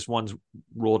egregious ones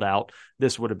ruled out.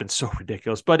 This would have been so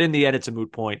ridiculous. But in the end, it's a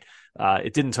moot point.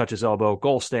 It didn't touch his elbow.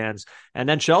 Goal stands. And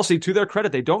then Chelsea, to their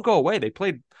credit, they don't go away. They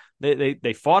played,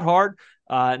 they fought hard.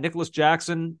 Nicholas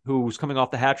Jackson, who was coming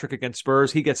off the hat trick against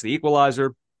Spurs, he gets the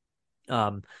equalizer.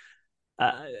 And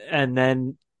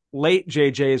then late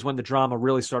JJ is when the drama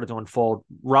really started to unfold.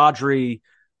 Rodri,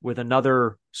 with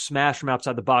another smash from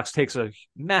outside the box, takes a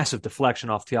massive deflection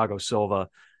off Thiago Silva,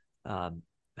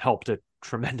 helped it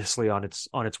tremendously on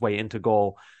its way into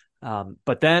goal.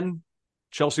 But then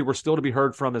Chelsea were still to be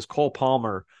heard from as Cole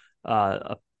Palmer,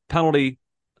 a penalty.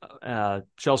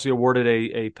 Chelsea awarded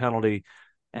a penalty.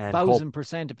 And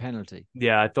 1,000% a penalty.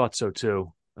 Yeah, I thought so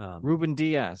too. Ruben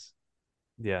Diaz.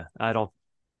 Yeah, I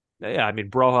mean,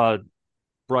 Broja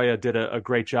did a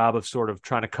great job of sort of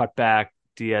trying to cut back.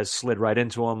 Diaz slid right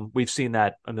into him. We've seen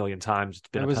that a million times.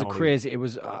 It was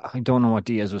I don't know what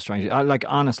Diaz was trying to,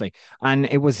 honestly. And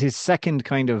it was his second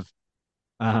kind of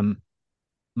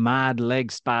mad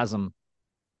leg spasm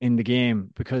in the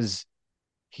game, because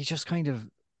he just kind of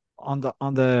on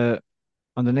the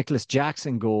Nicholas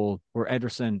Jackson goal where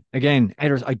Ederson, I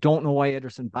don't know why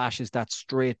Ederson bashes that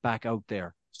straight back out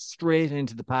there, straight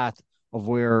into the path of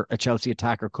where a Chelsea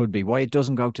attacker could be. Why it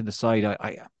doesn't go to the side,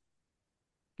 I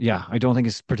don't think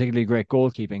it's particularly great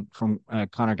goalkeeping from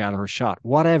Conor Gallagher's shot.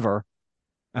 Whatever.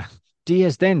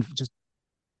 Diaz then just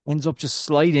ends up just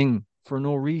sliding for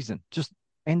no reason. Just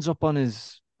ends up on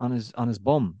his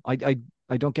bum. I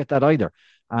don't get that either.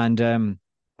 And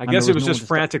I guess it was just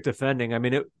frantic defending. I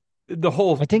mean, the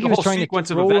whole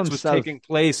sequence of events was taking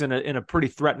place in a pretty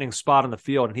threatening spot on the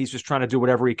field, and he's just trying to do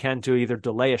whatever he can to either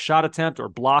delay a shot attempt or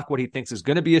block what he thinks is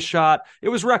going to be a shot. It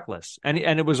was reckless, and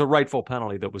it was a rightful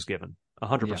penalty that was given,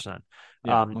 100%.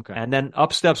 Okay. And then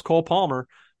up steps Cole Palmer,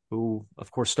 who,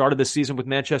 of course, started this season with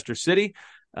Manchester City,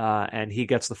 and he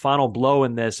gets the final blow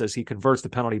in this as he converts the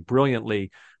penalty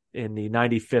brilliantly in the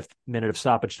 95th minute of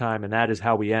stoppage time, and that is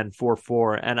how we end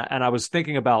 4-4. And I was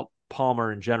thinking about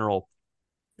Palmer in general,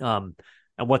 and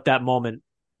what that moment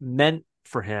meant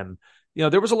for him.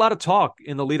 There was a lot of talk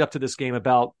in the lead up to this game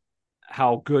about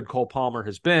how good Cole Palmer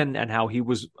has been and how he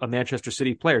was a Manchester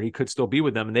City player. He could still be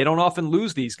with them, and they don't often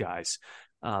lose these guys.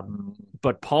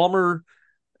 But Palmer,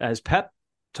 as Pep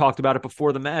talked about it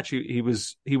before the match, he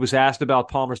was asked about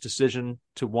Palmer's decision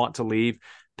to want to leave.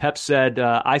 Pep said,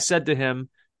 I said to him,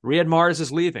 Riyad Mahrez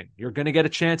is leaving. You're going to get a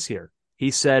chance here.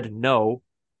 He said, no,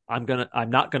 I'm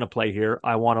not gonna play here.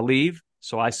 I want to leave.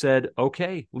 So I said,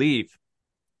 okay, leave.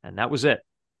 And that was it.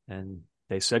 And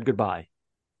they said goodbye.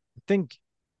 I think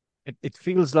it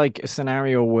feels like a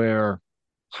scenario where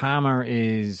Hammer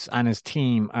is and his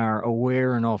team are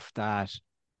aware enough that,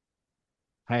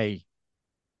 hey,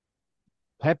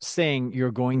 Pep's saying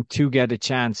you're going to get a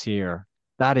chance here.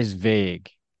 That is vague,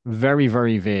 very,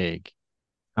 very vague.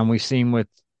 And we've seen with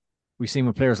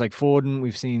players like Foden,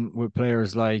 we've seen with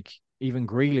players like even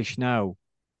Grealish now,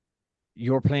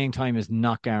 your playing time is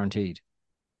not guaranteed.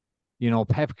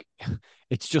 Pep,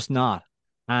 it's just not.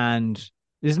 And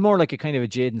this is more like a kind of a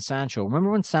Jadon Sancho.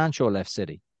 Remember when Sancho left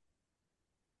City?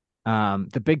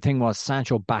 The big thing was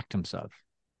Sancho backed himself.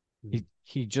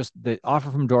 He just the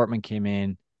offer from Dortmund came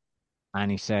in, and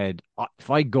he said, "If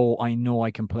I go, I know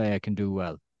I can play. I can do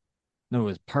well." No, it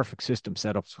was perfect system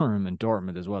set up for him in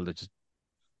Dortmund as well.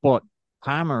 But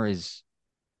Palmer's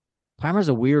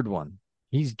a weird one.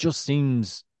 He just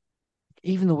seems,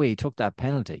 even the way he took that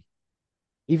penalty,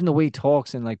 even the way he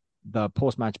talks in like the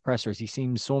post-match pressers, he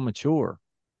seems so mature,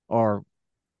 or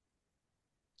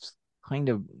kind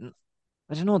of,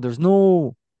 I don't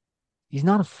know. He's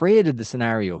not afraid of the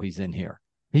scenario he's in here.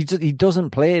 He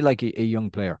doesn't play like a young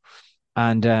player,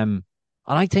 and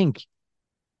I think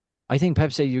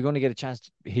Pep said you're going to get a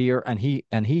chance here, and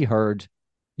he heard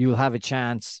you'll have a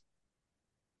chance.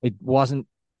 It wasn't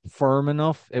firm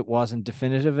enough. It wasn't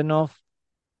definitive enough,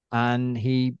 and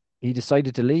he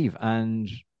decided to leave. And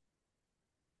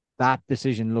that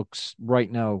decision looks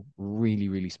right now really,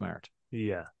 really smart.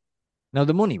 Yeah. Now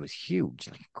the money was huge,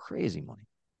 like crazy money,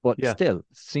 but still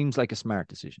seems like a smart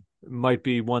decision. It might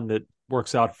be one that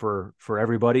works out for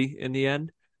everybody in the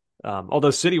end.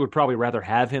 Although City would probably rather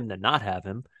have him than not have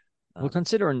him. Well,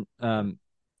 considering the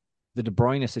De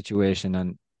Bruyne situation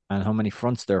and how many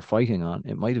fronts they're fighting on,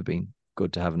 it might have been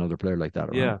good to have another player like that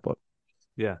around.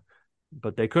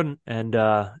 But they couldn't,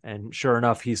 and sure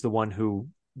enough, he's the one who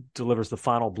delivers the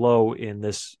final blow in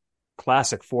this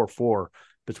classic 4-4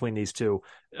 between these two.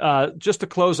 Just to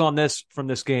close on this from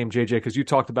this game, JJ, because you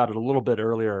talked about it a little bit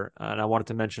earlier, and I wanted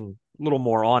to mention a little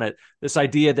more on it. This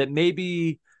idea that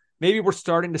maybe we're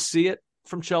starting to see it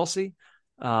from Chelsea.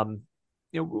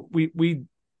 We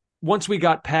once we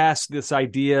got past this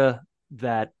idea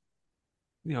that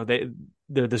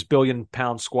they're this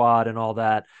billion-pound squad and all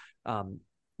that.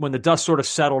 When the dust sort of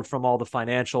settled from all the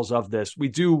financials of this, we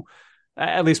do,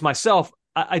 at least myself,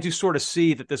 I do sort of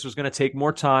see that this was going to take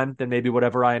more time than maybe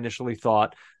whatever I initially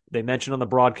thought. They mentioned on the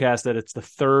broadcast that it's the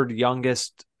third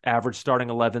youngest average starting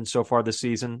 11 so far this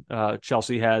season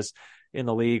Chelsea has in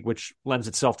the league, which lends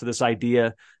itself to this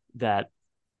idea that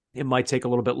it might take a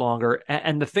little bit longer.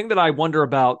 And the thing that I wonder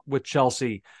about with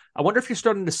Chelsea, I wonder if you're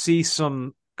starting to see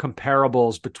some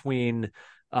comparables between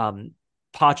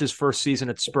Poch's first season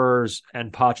at Spurs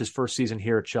and Poch's first season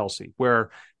here at Chelsea,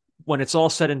 where when it's all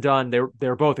said and done,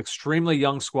 they're both extremely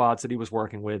young squads that he was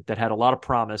working with that had a lot of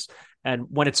promise. And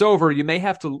when it's over, you may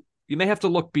have to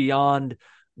look beyond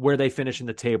where they finish in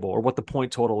the table or what the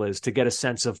point total is to get a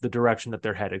sense of the direction that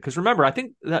they're headed. Because remember, I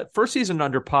think that first season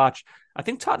under Poch, I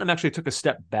think Tottenham actually took a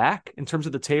step back in terms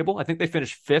of the table. I think they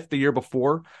finished fifth the year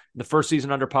before. The first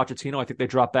season under Pochettino, I think they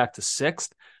dropped back to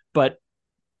sixth. But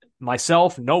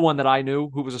myself, no one that I knew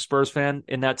who was a Spurs fan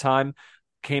in that time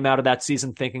came out of that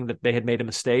season thinking that they had made a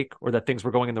mistake or that things were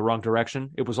going in the wrong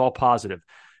direction. It was all positive.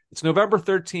 It's November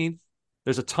 13th.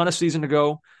 There's a ton of season to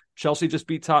go. Chelsea just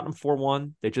beat Tottenham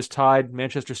 4-1. They just tied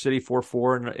Manchester City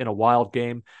 4-4 in a wild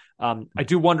game. I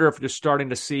do wonder if you're starting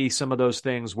to see some of those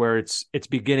things where it's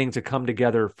beginning to come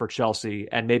together for Chelsea.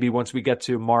 And maybe once we get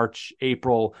to March,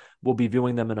 April, we'll be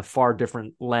viewing them in a far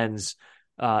different lens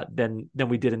than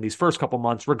we did in these first couple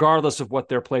months, regardless of what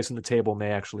their place in the table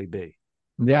may actually be.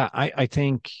 Yeah, I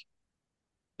think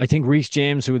Reece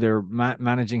James, who they're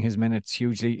managing his minutes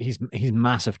hugely, he's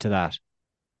massive to that.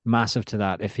 Massive to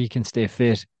that. If he can stay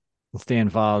fit and stay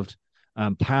involved.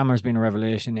 Palmer's been a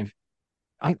revelation.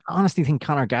 I honestly think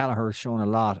Conor Gallagher has shown a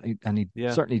lot, and he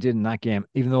certainly did in that game,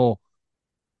 even though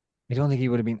I don't think he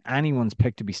would have been anyone's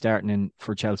pick to be starting in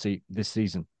for Chelsea this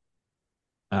season.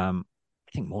 I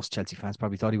think most Chelsea fans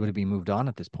probably thought he would have been moved on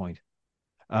at this point.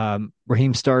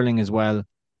 Raheem Sterling as well.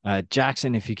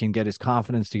 Jackson, if he can get his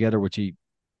confidence together, which he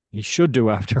should do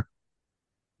after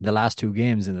the last two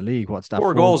games in the league. What's that?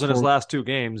 Four goals in his last two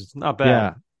games. It's not bad.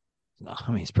 Yeah.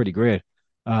 I mean, it's pretty great.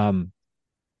 I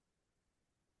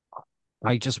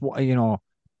just,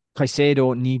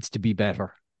 Caicedo needs to be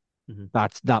better. Mm-hmm.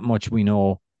 That's that much we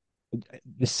know.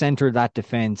 The center of that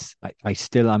defense, I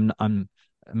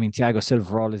mean, Thiago Silva,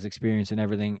 for all his experience and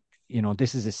everything,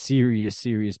 this is a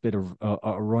serious bit of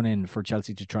a run in for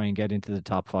Chelsea to try and get into the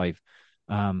top five.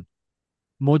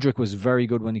 Mudryk was very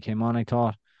good when he came on, I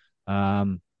thought.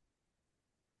 Um,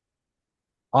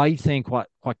 I think what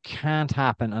can't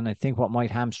happen, and I think what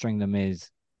might hamstring them is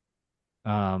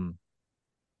um,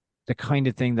 the kind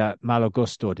of thing that Malo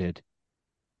Gusto did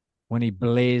when he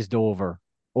blazed over,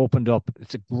 opened up.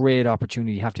 It's a great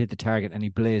opportunity. You have to hit the target, and he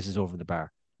blazes over the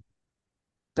bar.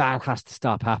 That has to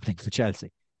stop happening for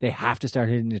Chelsea. They have to start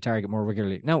hitting the target more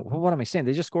regularly. Now, what am I saying?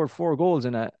 They just scored 4 goals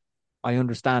in a. I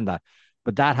understand that,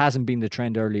 but that hasn't been the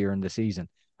trend earlier in the season.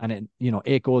 And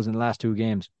 8 goals in the last 2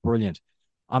 games, brilliant.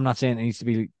 I'm not saying it needs to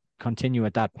be continue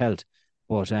at that pelt,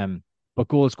 but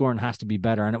goal scoring has to be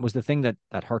better. And it was the thing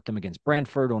that hurt them against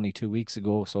Brentford only 2 weeks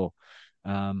ago. So,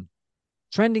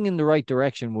 trending in the right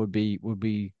direction would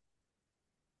be.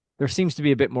 There seems to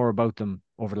be a bit more about them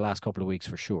over the last couple of weeks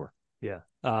for sure. Yeah.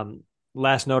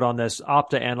 Last note on this,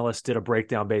 Opta analyst did a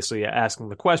breakdown basically asking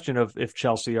the question of if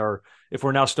if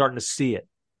we're now starting to see it,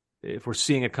 if we're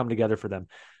seeing it come together for them.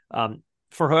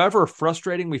 For however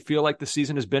frustrating we feel like the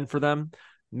season has been for them,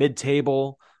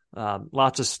 mid-table,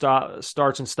 lots of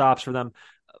starts and stops for them.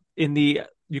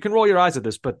 You can roll your eyes at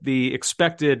this, but the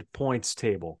expected points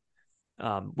table,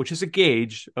 which is a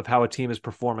gauge of how a team is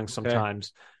performing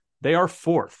sometimes, they are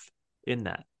 4th in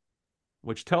that,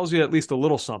 which tells you at least a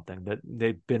little something, that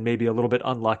they've been maybe a little bit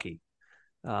unlucky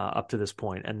up to this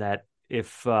point, and that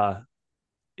if some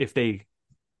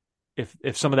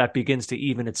of that begins to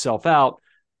even itself out,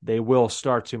 they will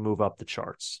start to move up the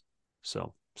charts.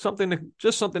 So something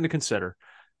to consider.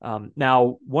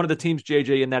 Now, one of the teams,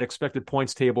 JJ, in that expected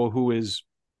points table who is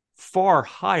far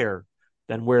higher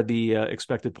than where the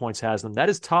expected points has them, that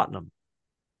is Tottenham,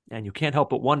 and you can't help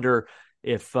but wonder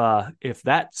if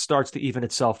that starts to even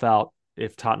itself out,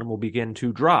 if Tottenham will begin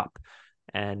to drop.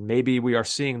 And maybe we are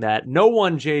seeing that. No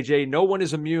one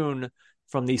is immune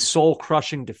from the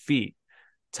soul-crushing defeat.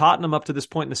 Tottenham, up to this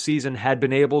point in the season, had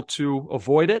been able to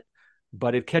avoid it,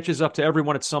 but it catches up to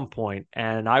everyone at some point.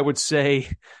 And I would say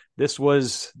this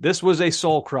was a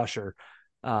soul-crusher,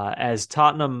 as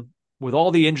Tottenham, with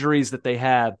all the injuries that they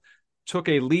have, took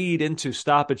a lead into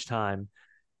stoppage time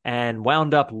and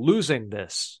wound up losing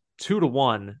this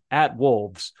 2-1 at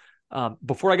Wolves.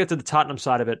 Before I get to the Tottenham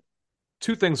side of it,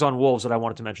 2 things on Wolves that I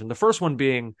wanted to mention. The first one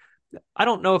being, I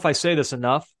don't know if I say this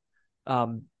enough,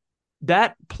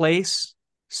 that place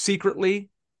secretly,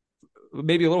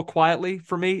 maybe a little quietly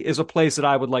for me, is a place that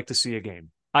I would like to see a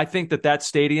game. I think that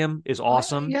stadium is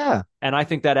awesome. Yeah. And I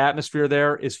think that atmosphere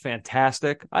there is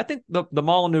fantastic. I think the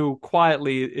Molineux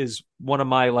quietly is one of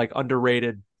my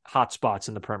underrated hotspots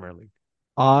in the Premier League.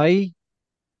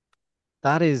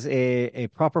 That is a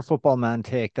proper football man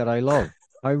take that I love.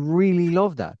 I really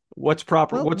love that. What's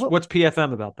proper? What's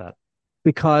PFM about that?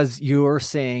 Because you're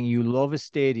saying you love a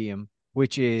stadium,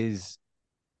 which is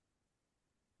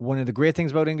one of the great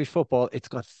things about English football. It's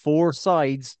got 4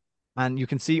 sides, and you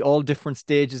can see all different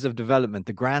stages of development.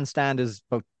 The grandstand is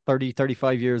about 30,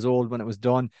 35 years old when it was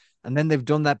done. And then they've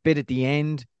done that bit at the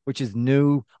end, which is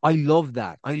new. I love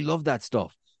that. I love that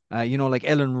stuff. Like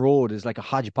Ellen Road is like a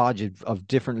hodgepodge of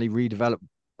differently redeveloped,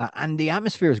 and the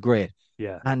atmosphere is great.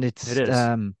 Yeah, and it is.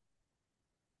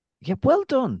 Yeah, well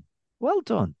done. Well,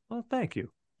 thank you.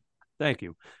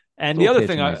 And the other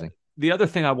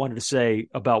thing I wanted to say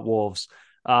about Wolves,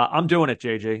 I'm doing it,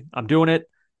 JJ. I'm doing it.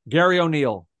 Gary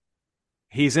O'Neill,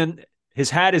 his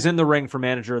hat is in the ring for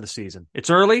manager of the season. It's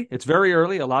early. It's very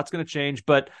early. A lot's going to change,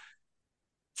 but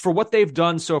for what they've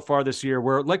done so far this year,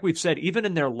 where, like we've said, even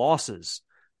in their losses,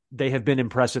 they have been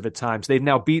impressive at times. They've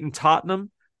now beaten Tottenham.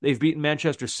 They've beaten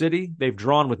Manchester City. They've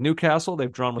drawn with Newcastle.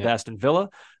 They've drawn with Aston Villa.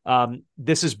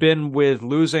 This has been with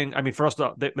losing. I mean, first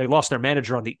off, they lost their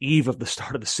manager on the eve of the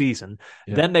start of the season.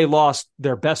 Yeah. Then they lost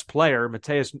their best player,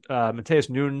 Mateus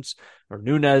Nunes or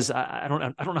Nunez. I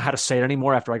don't know how to say it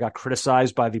anymore after I got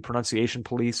criticized by the pronunciation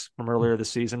police from earlier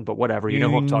this season. But whatever, you know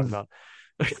who I'm talking about.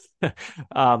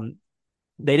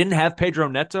 They didn't have Pedro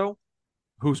Neto,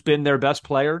 who's been their best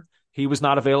player. He was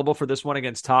not available for this one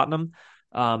against Tottenham.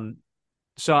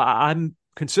 So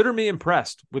consider me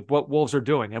impressed with what Wolves are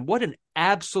doing. And what an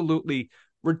absolutely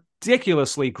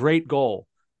ridiculously great goal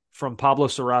from Pablo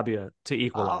Sarabia to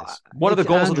equalize. One of the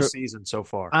goals of the season so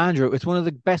far. Andrew, it's one of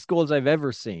the best goals I've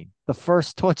ever seen. The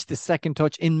first touch, the second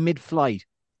touch in mid-flight.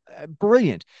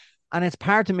 Brilliant. And it's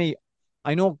part of me,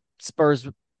 I know Spurs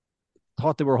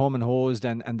thought they were home and hosed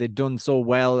and they'd done so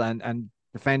well and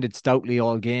defended stoutly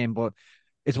all game, but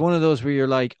it's one of those where you're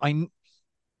like,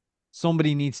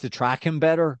 somebody needs to track him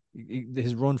better,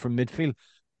 his run from midfield,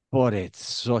 but it's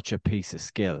such a piece of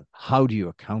skill. How do you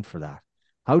account for that?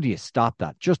 How do you stop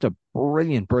that? Just a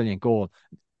brilliant, brilliant goal.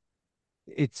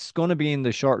 It's going to be in the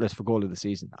shortlist for goal of the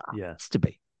season. Yeah. It's to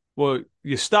be. Well,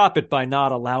 you stop it by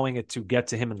not allowing it to get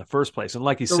to him in the first place. And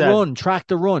like you The said, run, track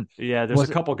the run. yeah, there's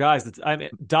a couple guys that I mean,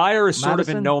 Dyer is sort of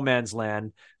in Madison? no man's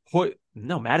land.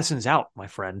 No, Madison's out, my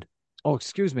friend, Oh,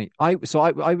 excuse me. I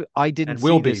didn't and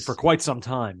will see be for this. quite some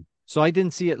time. So I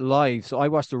didn't see it live. So I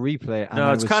watched the replay and No,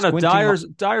 I it's was kind of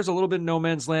squinting. Dyer's a little bit in no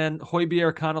man's land.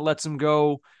 Højbjerg kind of lets him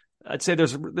go. I'd say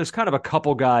there's kind of a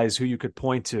couple guys who you could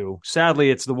point to.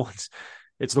 Sadly, it's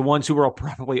the ones who are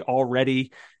probably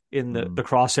already in the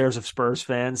crosshairs of Spurs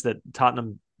fans that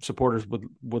Tottenham supporters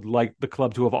would like the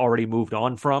club to have already moved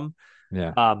on from.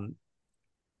 Yeah.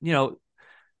 You know,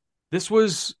 this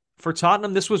was for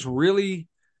Tottenham. This was really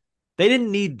they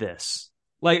didn't need this.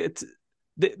 Like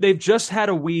they've just had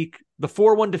a week. The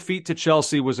 4-1 defeat to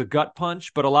Chelsea was a gut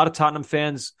punch, but a lot of Tottenham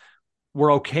fans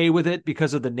were okay with it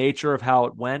because of the nature of how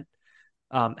it went.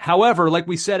 However, like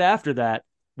we said after that,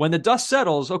 when the dust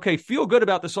settles, okay, feel good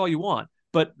about this all you want.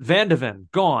 But Van de Ven,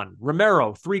 gone.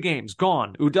 Romero, 3 games,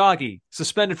 gone. Udagi,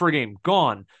 suspended for a game,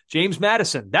 gone. James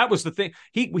Madison, that was the thing.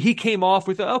 He came off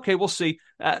with, okay, we'll see.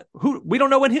 We don't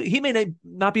know when he may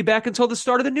not be back until the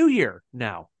start of the new year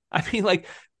now. I mean, like,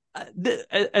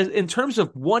 in terms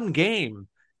of one game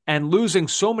and losing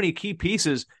so many key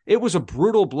pieces, it was a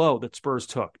brutal blow that Spurs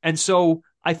took. And so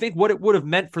I think what it would have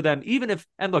meant for them, even if,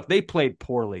 and look, they played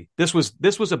poorly. This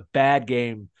was a bad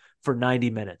game for 90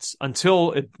 minutes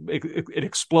until it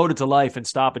exploded to life in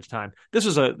stoppage time. This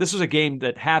was a game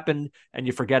that happened and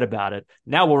you forget about it.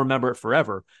 Now we'll remember it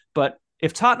forever. But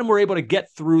if Tottenham were able to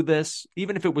get through this,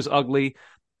 even if it was ugly,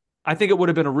 I think it would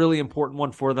have been a really important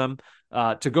one for them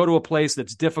to go to a place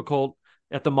that's difficult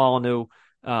at the Molineux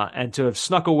and to have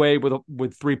snuck away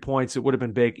with 3 points. It would have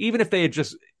been big. Even if they had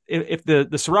just if the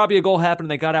Sarabia goal happened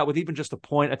and they got out with even just a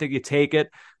point, I think you take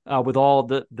it with all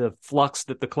the flux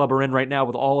that the club are in right now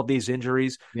with all of these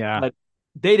injuries. Yeah. But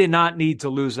they did not need to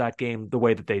lose that game the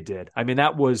way that they did. I mean,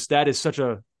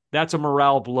 that's a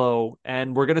morale blow.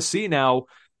 And we're going to see now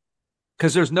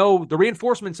because the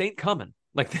reinforcements ain't coming.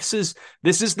 Like this is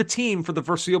the team for the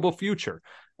foreseeable future.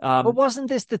 But wasn't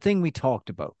this the thing we talked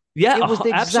about? Yeah, it was the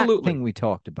exact absolutely. thing we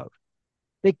talked about.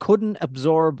 They couldn't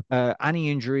absorb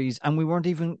any injuries, and we weren't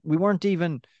even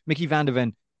Mickey Van de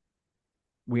Ven.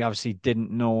 We obviously didn't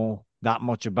know that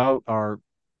much about or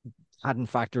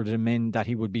hadn't factored him in that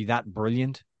he would be that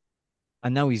brilliant.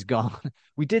 And now he's gone.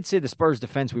 We did say the Spurs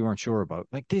defense we weren't sure about.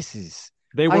 Like this is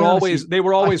they were always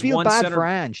I feel one bad center. for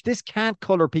Ange. This can't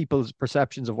color people's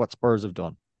perceptions of what Spurs have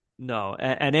done. No,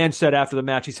 and Ange said after the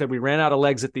match, he said we ran out of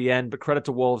legs at the end, but credit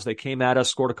to Wolves, they came at us,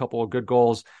 scored a couple of good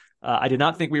goals. I did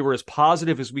not think we were as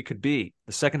positive as we could be.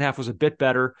 The second half was a bit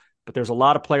better, but there's a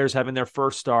lot of players having their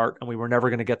first start, and we were never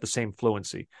going to get the same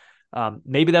fluency.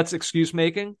 Maybe that's excuse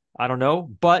making. I don't know,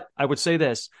 but I would say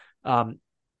this: I'm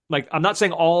not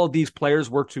saying all of these players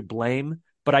were to blame,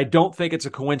 but I don't think it's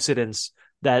a coincidence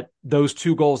that those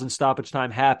 2 goals in stoppage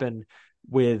time happened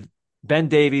with Ben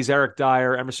Davies, Eric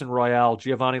Dyer, Emerson Royale,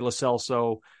 Giovanni Lo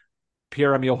Celso,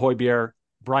 Pierre-Emile Højbjerg,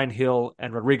 Brian Hill,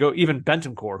 and Rodrigo, even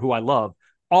Bentancur, who I love.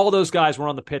 All those guys were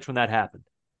on the pitch when that happened.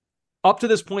 Up to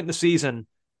this point in the season,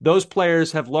 those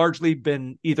players have largely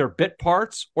been either bit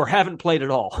parts or haven't played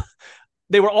at all.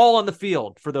 They were all on the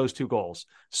field for those 2 goals.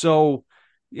 So,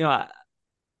 it's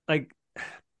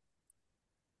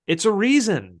a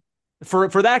reason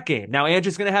for that game. Now, Ange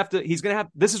is going to have,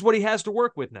 this is what he has to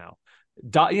work with now.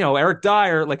 Eric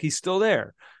Dyer, he's still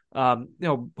there.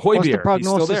 Højbjerg, what's the prognosis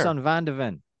he's still there. on Van de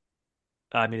Ven?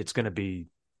 I mean, it's going to be,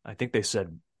 I think they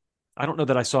said, I don't know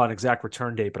that I saw an exact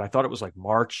return date, but I thought it was like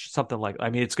March, something like, I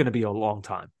mean, it's going to be a long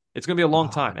time. It's going to be a long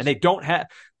time. And they don't have,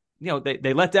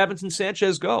 they let Davinson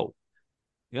Sanchez go.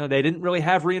 They didn't really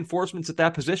have reinforcements at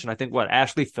that position. I think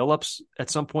Ashley Phillips at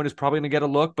some point is probably going to get a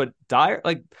look, but Dyer,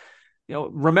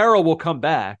 Romero will come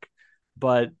back,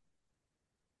 but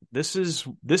this is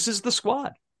the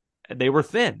squad. They were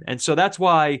thin. And so that's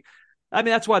why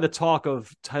the talk of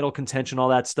title contention, all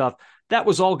that stuff, that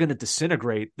was all going to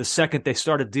disintegrate the second they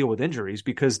started to deal with injuries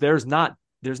because there's not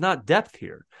depth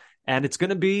here. And it's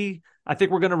going to be, I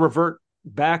think we're going to revert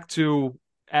back to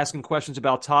asking questions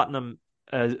about Tottenham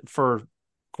for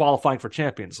qualifying for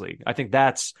Champions League. I think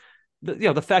that's,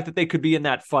 the fact that they could be in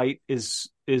that fight is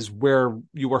where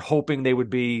you were hoping they would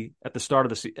be at the start of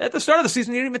the season. At the start of the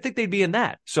season, you didn't even think they'd be in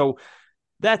that. So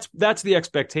that's the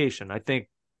expectation. I think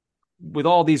with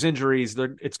all these injuries,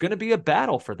 it's going to be a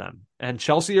battle for them. And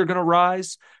Chelsea are going to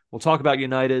rise. We'll talk about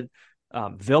United.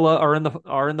 Villa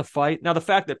are in the fight. Now, the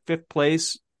fact that 5th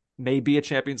place may be a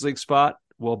Champions League spot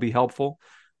will be helpful,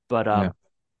 but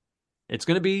it's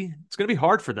going to be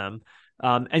hard for them.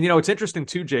 And it's interesting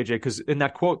too, JJ, because in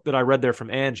that quote that I read there from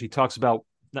Ange, he talks about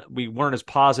that we weren't as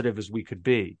positive as we could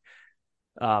be.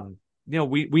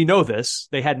 we know this.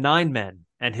 They had 9 men,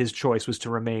 and his choice was to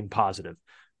remain positive.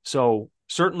 So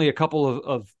certainly a couple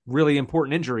of really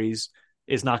important injuries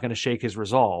is not going to shake his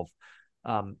resolve.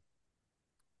 I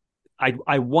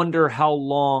wonder how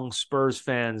long Spurs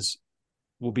fans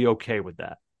will be okay with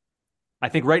that. I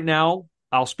think right now,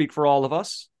 I'll speak for all of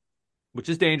us, which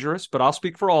is dangerous, but I'll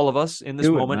speak for all of us in this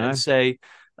moment and say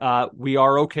we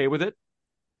are okay with it,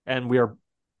 and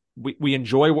we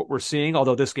enjoy what we're seeing.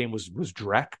 Although this game was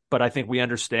dreck, but I think we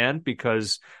understand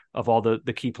because of all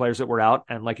the key players that were out,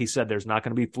 and like he said, there's not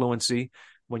going to be fluency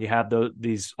when you have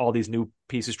all these new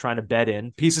pieces trying to bed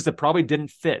in, pieces that probably didn't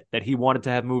fit, that he wanted to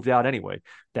have moved out anyway,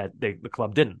 that the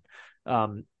club didn't.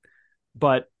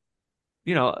 But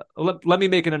let me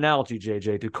make an analogy,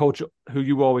 JJ, to Coach, who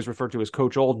you always refer to as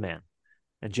Coach Oldman,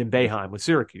 and Jim Boeheim with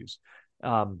Syracuse.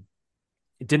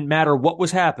 It didn't matter what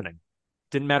was happening.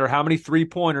 It didn't matter how many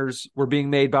 3-pointers were being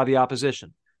made by the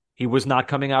opposition. He was not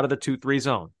coming out of the 2-3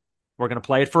 zone. We're going to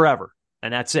play it forever,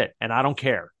 and that's it. And I don't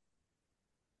care.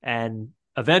 And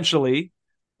eventually,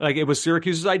 it was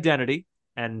Syracuse's identity,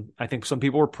 and I think some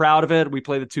people were proud of it. We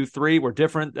play the 2-3. We're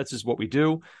different. That's just what we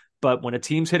do. But when a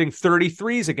team's hitting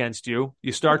 33s against you,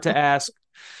 you start to ask,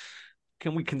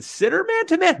 can we consider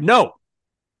man-to-man? No.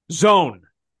 Zone.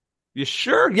 You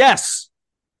sure? Yes.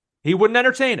 He wouldn't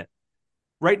entertain it.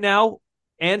 Right now,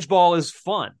 Ange ball is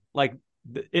fun.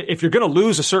 If you're going to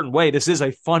lose a certain way, this is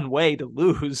a fun way to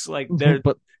lose.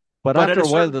 But after a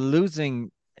while, the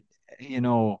losing,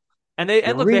 and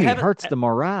it really hurts the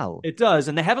morale. It does,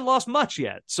 and they haven't lost much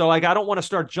yet. So, I don't want to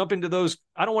start jumping to those.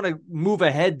 I don't want to move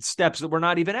ahead steps that we're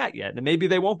not even at yet, and maybe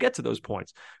they won't get to those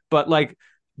points. But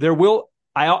there will.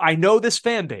 I know this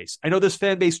fan base. I know this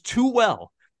fan base too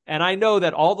well, and I know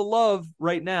that all the love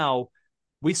right now.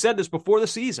 We said this before the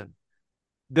season.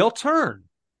 They'll turn.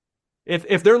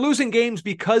 If they're losing games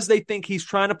because they think he's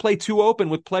trying to play too open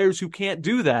with players who can't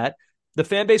do that, the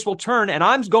fan base will turn. And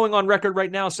I'm going on record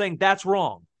right now saying that's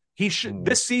wrong.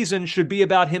 This season should be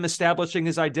about him establishing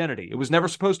his identity. It was never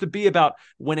supposed to be about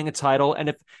winning a title.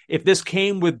 And if this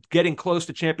came with getting close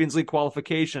to Champions League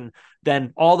qualification,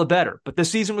 then all the better. But this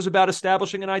season was about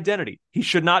establishing an identity. He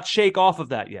should not shake off of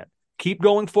that yet. Keep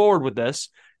going forward with this.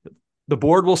 The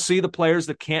board will see the players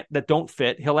that don't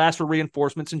fit. He'll ask for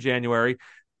reinforcements in January.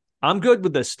 I'm good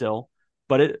with this still,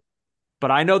 but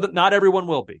I know that not everyone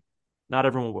will be. Not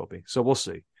everyone will be. So we'll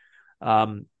see.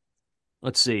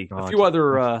 Let's see. God, a few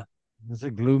other. There's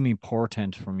a gloomy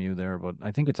portent from you there, but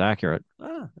I think it's accurate.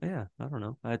 Yeah, I don't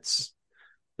know.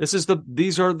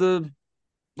 These are the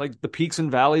peaks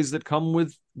and valleys that come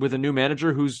with a new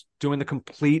manager who's doing the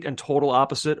complete and total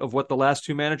opposite of what the last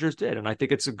 2 managers did, and I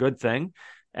think it's a good thing.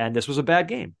 And this was a bad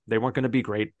game. They weren't going to be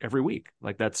great every week.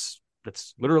 That's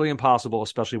literally impossible,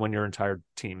 especially when your entire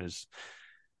team is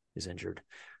injured.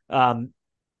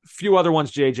 Few other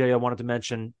ones, JJ, I wanted to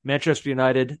mention. Manchester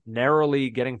United narrowly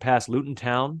getting past Luton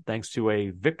Town thanks to a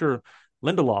Victor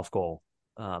Lindelof goal.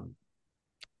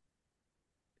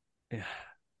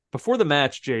 Before the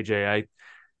match, JJ,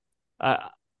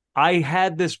 I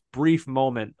had this brief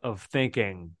moment of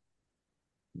thinking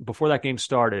before that game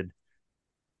started,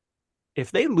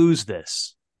 if they lose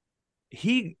this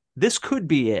could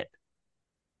be it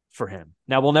for him.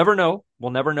 Now, we'll never know.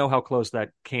 We'll never know how close that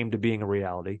came to being a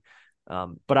reality.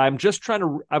 But I was trying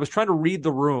to read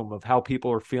the room of how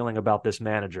people are feeling about this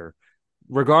manager,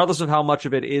 regardless of how much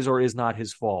of it is or is not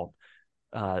his fault.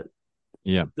 The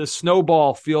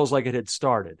snowball feels like it had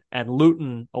started,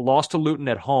 and a loss to Luton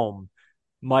at home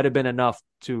might have been enough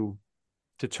to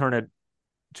turn it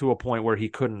to a point where he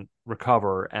couldn't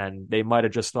recover, and they might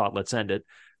have just thought, let's end it.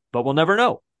 But we'll never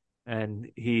know. And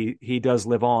he does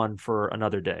live on for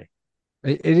another day.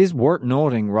 It is worth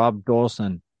noting, Rob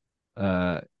Dawson,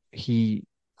 he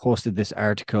posted this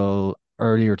article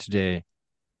earlier today.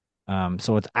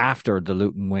 So it's after the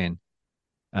Luton win.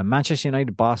 Manchester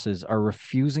United bosses are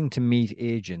refusing to meet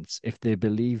agents if they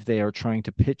believe they are trying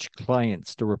to pitch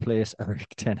clients to replace Erik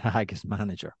ten Hag as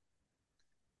manager.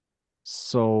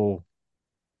 So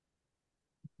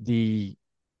the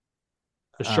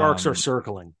Sharks are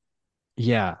circling.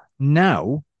 Yeah.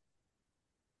 Now,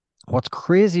 what's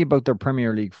crazy about their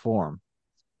Premier League form,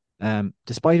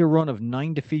 despite a run of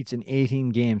 9 defeats in 18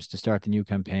 games to start the new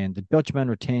campaign, the Dutchman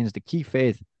retains the key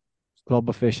faith of club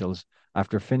officials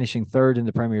after finishing 3rd in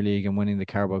the Premier League and winning the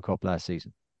Carabao Cup last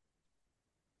season.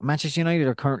 Manchester United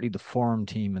are currently the form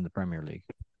team in the Premier League.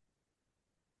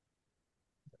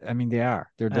 I mean, they are.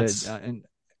 And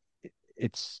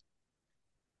it's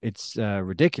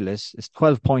ridiculous. It's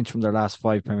 12 points from their last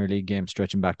 5 Premier League games,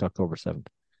 stretching back to October 7th.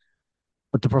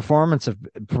 But the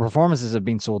performances have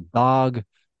been so dog,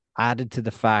 added to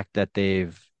the fact that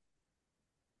they've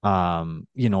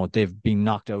They've been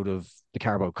knocked out of the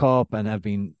Carabao Cup and have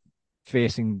been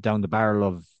facing down the barrel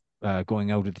of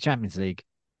going out of the Champions League.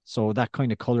 So that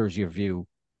kind of colours your view.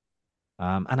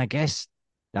 And I guess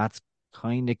that's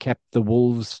kind of kept the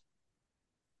Wolves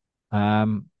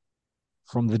from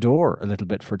the door a little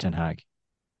bit for Ten Hag.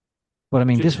 But I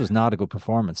mean, this was not a good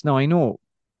performance. Now I know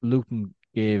Luton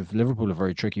gave Liverpool a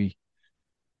very tricky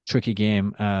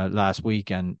game last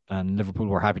week, and Liverpool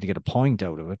were happy to get a point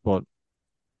out of it. But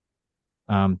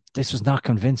this was not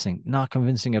convincing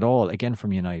at all. Again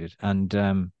from United,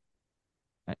 and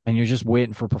you're just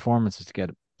waiting for performances to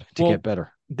get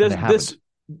better. This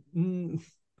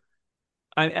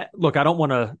look, I don't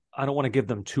want to give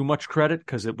them too much credit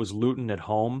because it was Luton at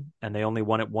home and they only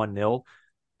won it 1-0.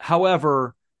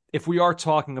 However, if we are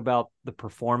talking about the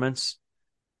performance,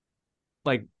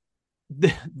 like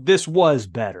this was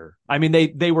better. I mean,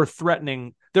 they were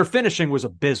threatening. Their finishing was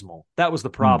abysmal. That was the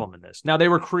problem in this. Now they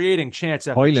were creating chance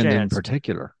after Hoyland chance. in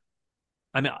particular.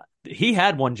 I mean, he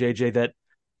had one, JJ, that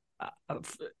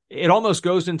it almost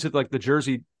goes into like the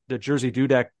Jersey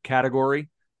Dudek category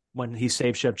when he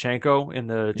saved Shevchenko in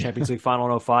the Champions League final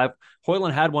in 2005.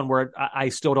 Hoyland had one where I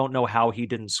still don't know how he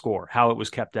didn't score, how it was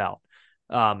kept out.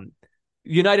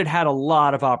 United had a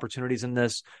lot of opportunities in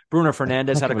this. Bruno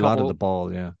Fernandes had a couple. A lot of the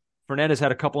ball, yeah. Fernandes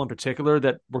had a couple in particular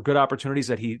that were good opportunities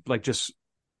that he like just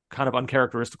kind of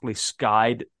uncharacteristically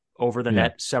skied over the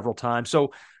net several times.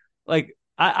 So, like,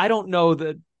 I don't know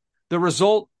that the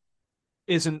result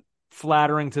isn't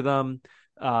flattering to them,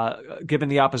 given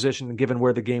the opposition and given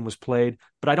where the game was played.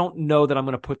 But I don't know that I'm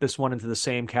going to put this one into the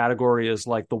same category as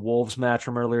like the Wolves match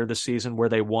from earlier this season where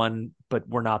they won but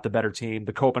were not the better team.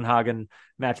 The Copenhagen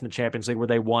match in the Champions League where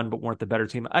they won but weren't the better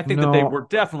team. I think that they were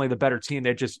definitely the better team.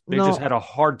 They just had a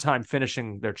hard time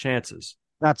finishing their chances.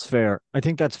 That's fair. I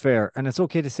think that's fair, and it's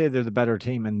okay to say they're the better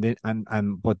team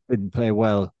but didn't play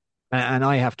well. And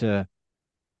I have to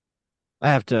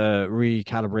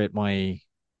recalibrate my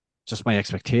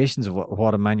expectations of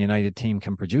what a Man United team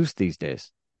can produce these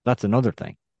days. That's another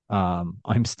thing. I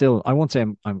won't say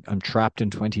I'm trapped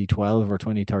in 2012 or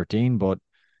 2013, but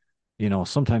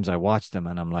sometimes I watch them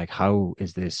and I'm like, how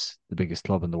is this the biggest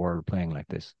club in the world playing like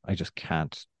this? I just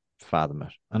can't fathom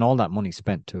it. And all that money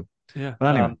spent too. Yeah.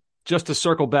 But anyway, just to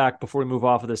circle back before we move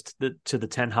off of this to the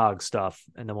Ten Hag stuff,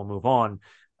 and then we'll move on.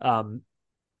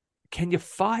 Can you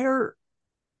fire?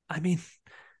 I mean,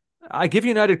 I give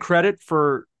United credit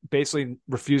for basically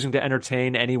refusing to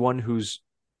entertain anyone who's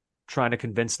trying to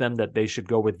convince them that they should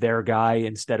go with their guy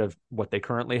instead of what they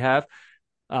currently have.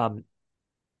 In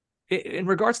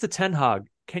regards to Ten Hag,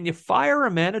 can you fire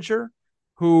a manager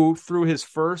who, through his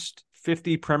first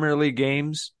 50 Premier League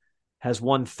games, has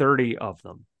won 30 of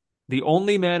them? The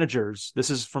only managers, this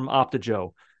is from Opta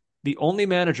Joe, the only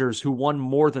managers who won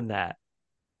more than that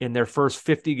in their first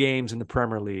 50 games in the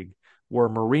Premier League were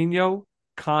Mourinho,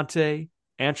 Conte,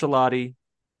 Ancelotti,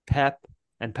 Pep,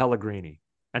 and Pellegrini.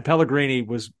 And Pellegrini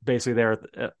was basically there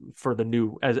for the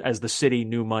new, as the City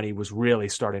new money was really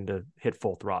starting to hit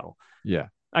full throttle. Yeah.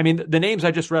 I mean, the names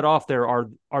I just read off there are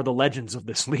the legends of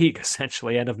this league,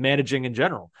 essentially, and of managing in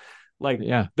general. Like,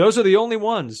 those are the only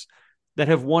ones that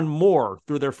have won more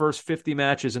through their first 50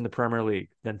 matches in the Premier League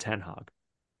than Ten Hag.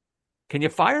 Can you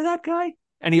fire that guy?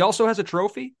 And he also has a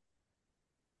trophy?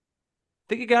 I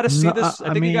think you got to see this.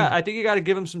 I think you got to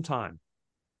give him some time.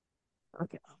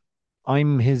 Okay.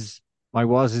 I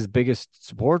was his biggest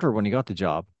supporter when he got the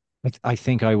job. I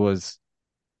think I was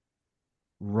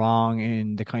wrong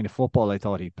in the kind of football I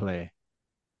thought he'd play.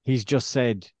 He's just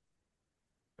said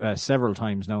several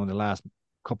times now in the last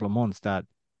couple of months that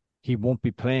he won't be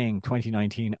playing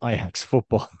 2019 Ajax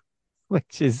football,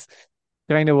 which is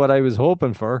kind of what I was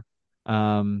hoping for.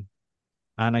 And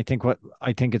I think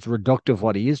it's reductive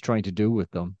what he is trying to do with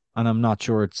them. And I'm not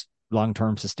sure it's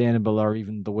long-term sustainable or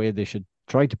even the way they should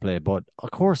try to play. But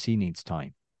of course he needs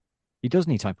time. He does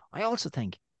need time. I also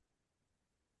think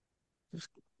just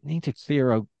need to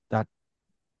clear out that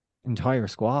entire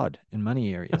squad in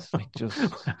many areas. Like just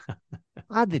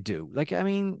how'd they do? Like, I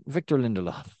mean, Victor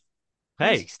Lindelof.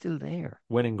 Hey, he's still there.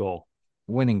 Winning goal.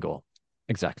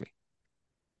 Exactly.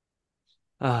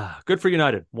 Good for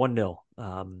United. 1-0.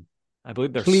 I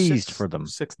believe they're pleased for them.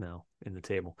 6 now in the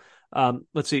table.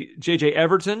 Let's see. JJ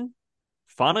Everton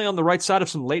finally on the right side of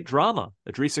some late drama.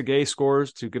 Idrissa Gueye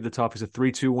scores to give the Toffees a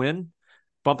 3-2 win,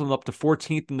 bump them up to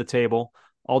 14th in the table.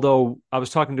 Although I was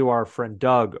talking to our friend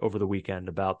Doug over the weekend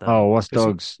about them. Oh, what's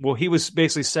Doug's? He was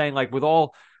basically saying, like, with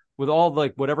all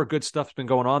like whatever good stuff's been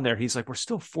going on there, he's like, we're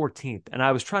still 14th. And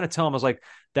I was trying to tell him, I was like,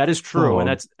 that is true.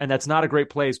 And that's not a great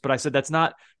place. But I said, that's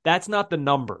not the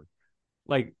number.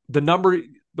 Like, the number,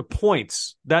 the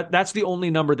points, that's the only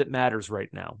number that matters right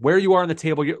now. Where you are on the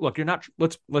table, you're not.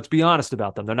 Let's be honest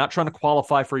about them. They're not trying to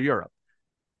qualify for Europe.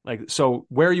 So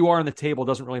where you are on the table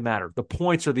doesn't really matter. The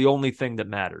points are the only thing that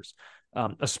matters,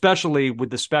 especially with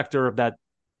the specter of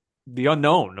the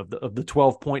unknown of the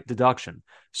 12-point deduction.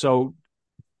 So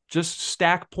just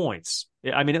stack points.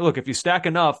 I mean, look, if you stack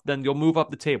enough, then you'll move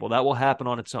up the table. That will happen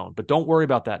on its own. But don't worry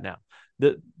about that now.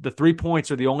 The 3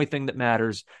 points are the only thing that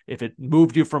matters. If it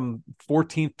moved you from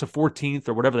 14th to 14th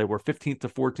or whatever they were, 15th to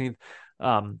 14th,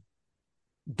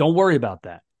 don't worry about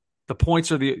that. The points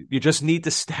you just need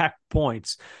to stack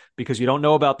points because you don't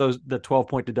know about the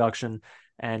 12-point deduction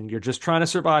and you're just trying to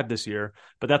survive this year.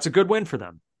 But that's a good win for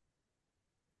them.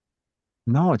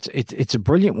 No, it's a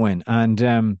brilliant win and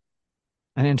an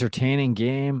entertaining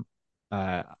game.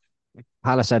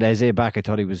 Palace had Eze back. I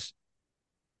thought he was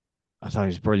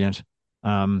brilliant.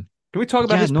 Can we talk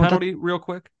about his penalty real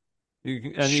quick?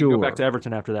 You can go back to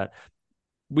Everton after that.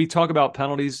 We talk about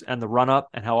penalties and the run-up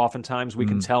and how oftentimes we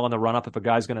can tell in the run-up if a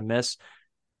guy's going to miss.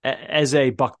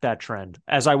 Eze bucked that trend.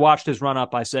 As I watched his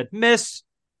run-up, I said, miss.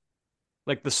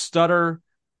 Like the stutter,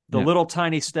 the little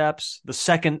tiny steps, the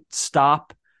second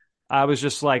stop. I was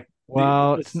just like...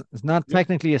 Well, it's not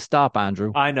technically a stop,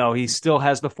 Andrew. I know. He still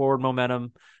has the forward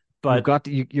momentum. But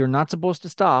you're not supposed to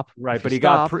stop. Right, but he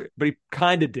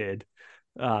kind of did.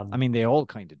 I mean, they all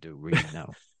kind of do, really,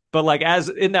 now. But like as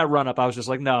in that run up, I was just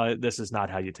like, no, this is not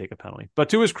how you take a penalty. But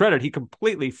to his credit, he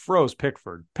completely froze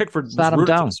Pickford. Pickford sat was him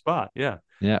down to the spot. Yeah,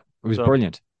 it was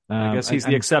brilliant. I guess he's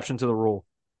the exception to the rule.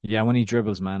 Yeah, when he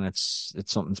dribbles, man, it's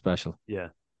something special. Yeah.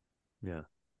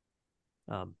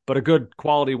 But a good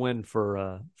quality win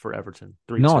for Everton.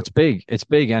 3-2. No, it's big. It's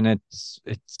big, and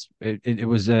it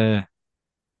was a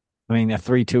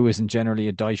 3-2 isn't generally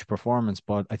a Dyche performance,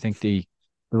 but I think the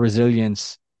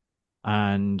resilience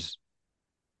and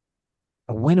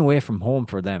a win away from home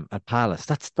for them at Palace,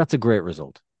 that's a great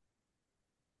result.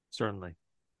 Certainly.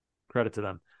 Credit to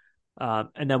them.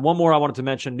 And then one more I wanted to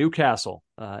mention, Newcastle.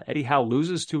 Eddie Howe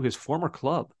loses to his former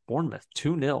club, Bournemouth,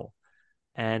 2-0.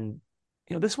 And,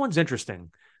 this one's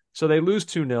interesting. So they lose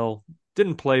 2-0,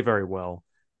 didn't play very well.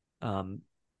 And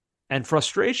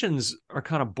frustrations are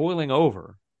kind of boiling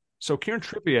over. So Kieran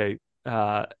Trippier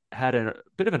had a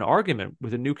bit of an argument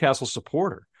with a Newcastle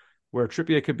supporter where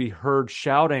Trippier could be heard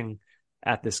shouting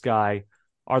at this guy,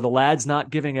 are the lads not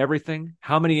giving everything?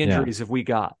 How many injuries have we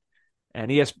got? And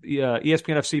ESPN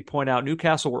FC point out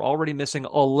Newcastle were already missing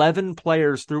 11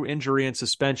 players through injury and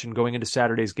suspension going into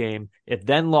Saturday's game. It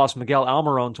then lost Miguel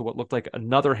Almiron to what looked like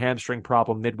another hamstring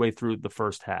problem midway through the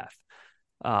first half.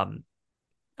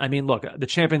 Look, the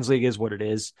Champions League is what it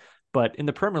is. But in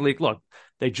the Premier League, look,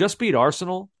 they just beat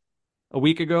Arsenal a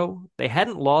week ago. They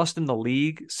hadn't lost in the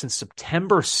league since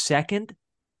September 2nd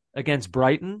against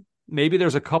Brighton. Maybe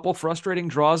there's a couple frustrating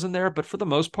draws in there, but for the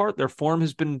most part, their form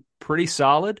has been pretty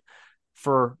solid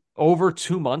for over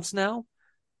 2 months now.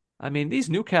 I mean, these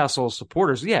Newcastle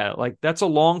supporters, that's a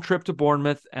long trip to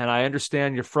Bournemouth, and I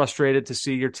understand you're frustrated to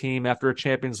see your team after a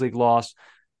Champions League loss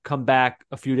come back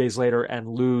a few days later and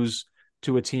lose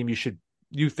to a team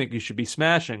you think you should be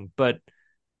smashing. But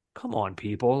come on,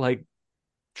 people. Like,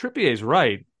 Trippier's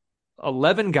right.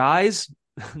 11 guys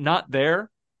not there,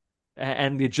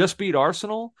 and you just beat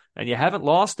Arsenal, and you haven't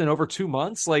lost in over 2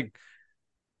 months. Like,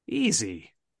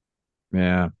 easy.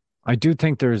 Yeah. I do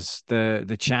think there's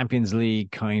the Champions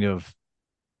League kind of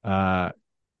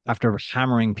after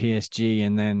hammering PSG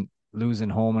and then losing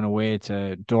home and away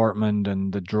to Dortmund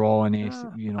and the draw in it,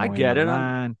 I get it.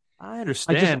 Man. I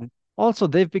understand. Also,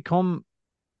 their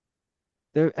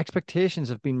expectations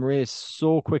have been raised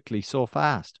so quickly, so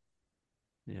fast.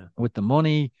 Yeah. With the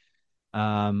money,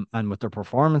 and with their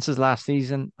performances last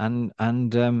season, and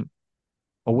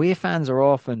away fans are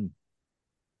often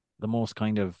the most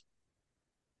kind of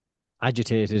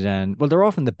agitated, and they're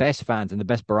often the best fans and the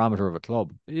best barometer of a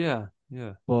club. Yeah.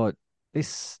 But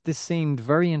this seemed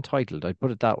very entitled. I'd put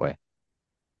it that way.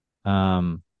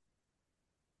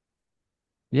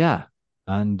 Yeah,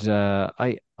 and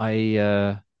I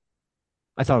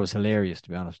thought it was hilarious, to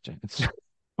be honest. It's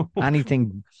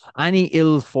any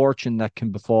ill fortune that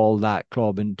can befall that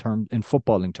club in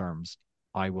footballing terms,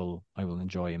 I will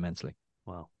enjoy immensely.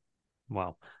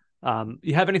 Wow.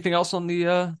 You have anything else on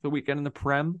the weekend in the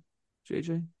Prem,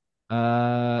 JJ?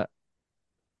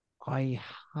 I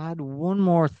had one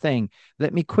more thing.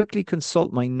 Let me quickly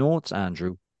consult my notes,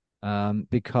 Andrew,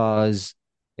 because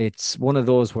it's one of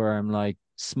those where I'm like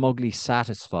smugly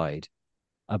satisfied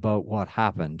about what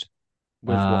happened.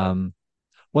 With what?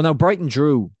 Well, now Brighton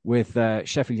drew with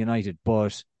Sheffield United,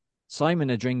 but Simon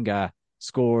Adringa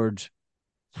scored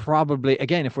probably,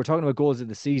 again, if we're talking about goals of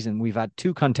the season, we've had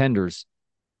two contenders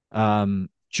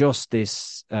just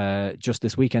this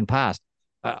weekend past.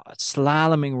 A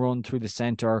slaloming run through the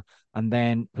center, and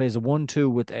then plays a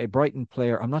 1-2 with a Brighton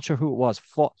player. I'm not sure who it was,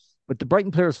 but the Brighton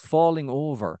player is falling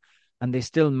over, and they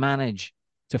still manage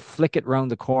to flick it round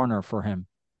the corner for him.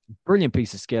 Brilliant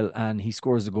piece of skill, and he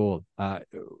scores the goal. Now,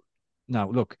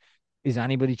 look, is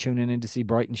anybody tuning in to see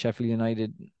Brighton Sheffield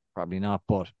United? Probably not,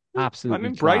 but absolutely. I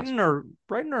mean, Brighton are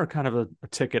kind of a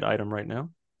ticket item right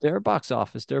now. They're box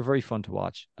office. They're very fun to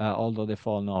watch, although they've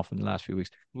fallen off in the last few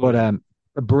weeks. But a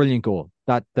brilliant goal.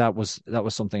 That was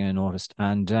something I noticed.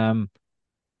 And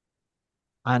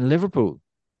Liverpool,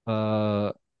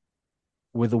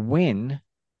 with a win,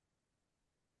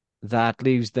 that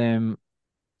leaves them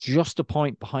just a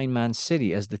point behind Man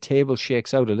City as the table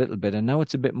shakes out a little bit. And now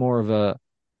it's a bit more of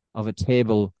a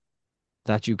table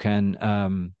that you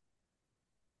can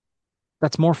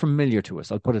that's more familiar to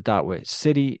us. I'll put it that way.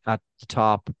 City at the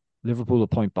top, Liverpool a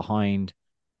point behind,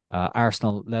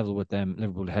 Arsenal level with them,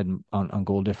 Liverpool heading on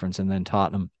goal difference, and then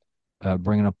Tottenham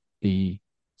bringing up the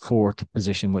fourth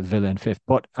position with Villa in fifth.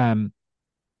 But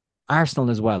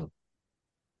Arsenal as well.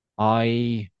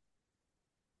 I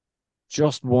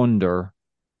just wonder,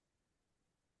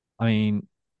 I mean,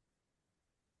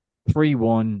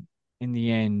 3-1 in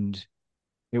the end,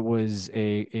 it was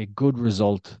a good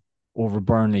result over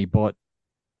Burnley, but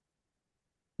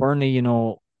Burnley,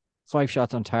 5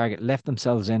 shots on target, left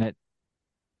themselves in it,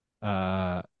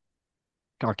 or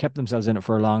kept themselves in it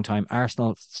for a long time.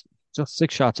 Arsenal, just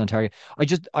 6 shots on target.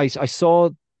 I saw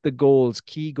the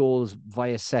key goals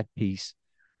via set piece,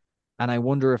 and I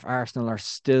wonder if Arsenal are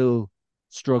still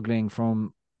struggling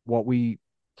from what we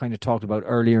kind of talked about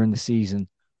earlier in the season,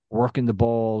 working the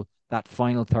ball, that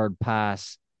final third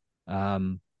pass.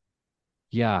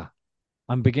 Yeah,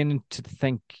 I'm beginning to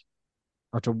think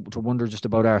or to wonder just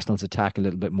about Arsenal's attack a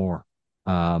little bit more.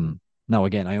 Now,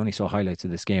 again, I only saw highlights of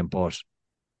this game, but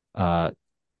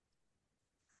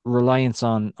reliance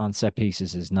on set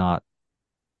pieces it's not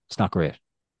great.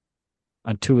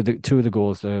 And two of the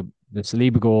goals, the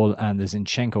Saliba goal and the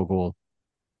Zinchenko goal,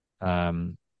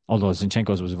 although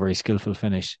Zinchenko's was a very skillful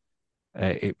finish,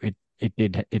 it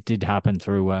did happen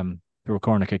through a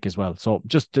corner kick as well. So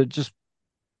just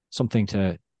something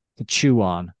to chew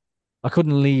on. I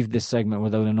couldn't leave this segment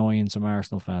without annoying some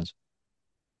Arsenal fans.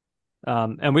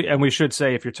 And we should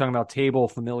say, if you're talking about table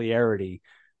familiarity,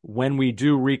 when we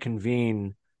do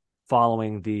reconvene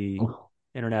following the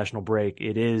international break,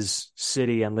 it is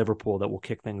City and Liverpool that will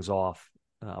kick things off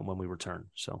when we return.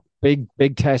 So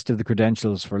big test of the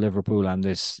credentials for Liverpool and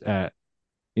this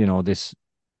this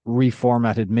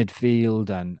reformatted midfield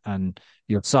and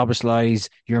your Soboslais,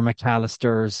 your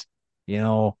McAllisters,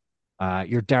 your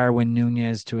Darwin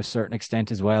Nunez to a certain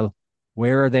extent as well.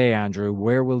 Where are they, Andrew?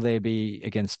 Where will they be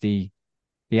against the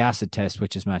acid test,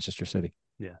 which is Manchester City?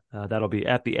 Yeah, that'll be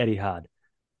at the Etihad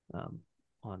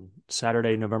on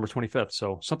Saturday, November 25th.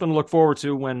 So something to look forward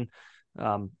to when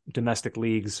domestic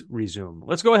leagues resume.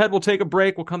 Let's go ahead. We'll take a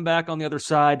break. We'll come back on the other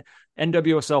side.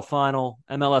 NWSL final,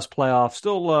 MLS playoff,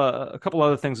 still a couple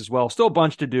other things as well. Still a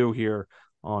bunch to do here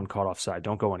on Caught Offside.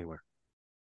 Don't go anywhere.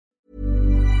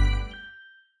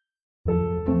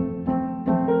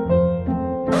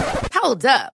 Hold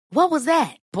up. What was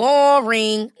that?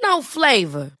 Boring. No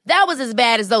flavor. That was as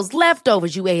bad as those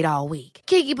leftovers you ate all week.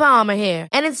 Keke Palmer here,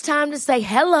 and it's time to say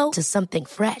hello to something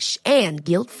fresh and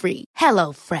guilt-free.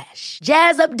 Hello Fresh.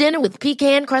 Jazz up dinner with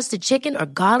pecan-crusted chicken or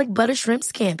garlic butter shrimp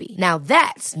scampi. Now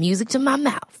that's music to my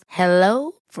mouth.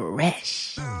 Hello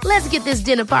Fresh. Let's get this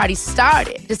dinner party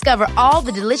started. Discover all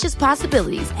the delicious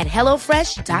possibilities at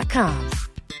hellofresh.com.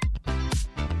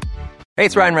 Hey,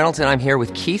 it's Ryan Reynolds, and I'm here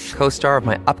with Keith, co-star of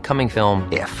my upcoming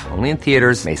film, If, only in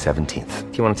theaters May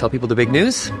 17th. Do you want to tell people the big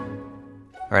news?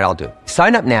 All right, I'll do it.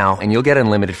 Sign up now and you'll get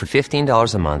unlimited for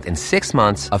 $15 a month and 6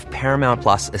 months of Paramount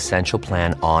Plus Essential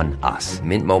Plan on us.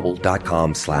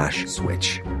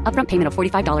 MintMobile.com/switch. Upfront payment of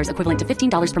 $45 equivalent to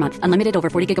 $15 per month. Unlimited over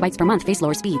 40 gigabytes per month. Face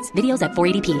lower speeds. Videos at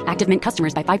 480p. Active Mint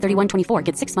customers by 531.24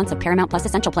 get 6 months of Paramount Plus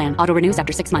Essential Plan. Auto renews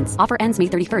after 6 months. Offer ends May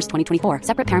 31st, 2024.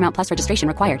 Separate Paramount Plus registration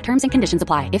required. Terms and conditions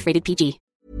apply if rated PG.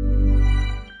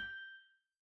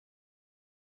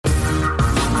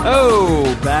 Oh,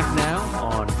 back now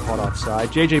on Caught Offside.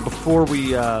 JJ, before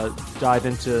we dive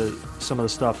into some of the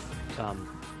stuff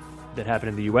that happened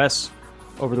in the U.S.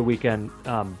 over the weekend,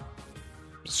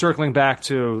 circling back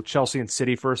to Chelsea and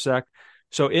City for a sec.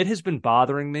 So it has been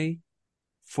bothering me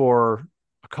for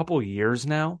a couple of years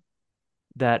now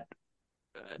that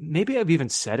maybe I've even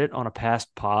said it on a past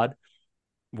pod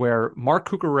where Mark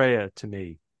Cucurella, to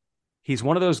me, he's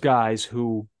one of those guys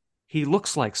who he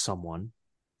looks like someone,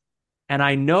 and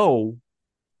I know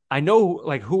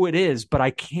like who it is, but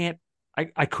I can't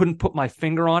I couldn't put my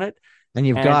finger on it. And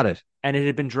you've got it. And it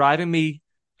had been driving me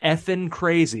effing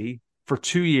crazy for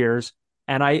 2 years.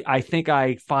 And I think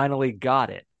I finally got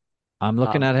it. I'm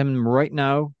looking at him right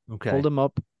now. Okay. Hold him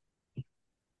up.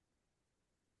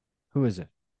 Who is it?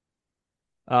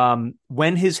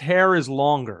 When his hair is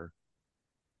longer.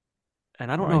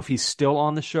 And I don't know if he's still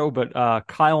on the show, but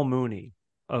Kyle Mooney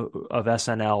of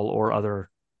SNL or other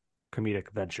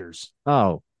comedic ventures.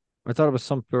 Oh, I thought it was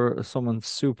someone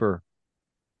super.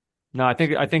 No, I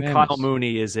think famous. Kyle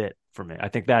Mooney is it for me. I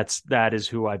think that is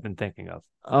who I've been thinking of.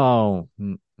 Oh,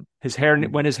 his hair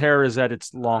when his hair is at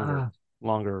its longer.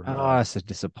 Oh, that's a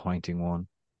disappointing one.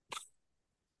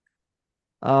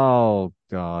 Oh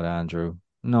God, Andrew.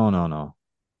 No.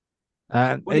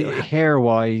 Hair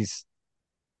wise,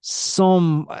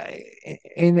 I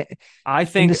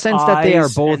think in the sense that they are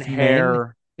both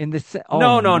hair.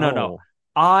 No.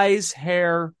 Eyes,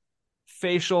 hair,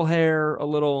 facial hair, a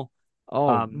little.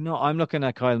 No, I'm looking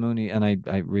at Kyle Mooney, and I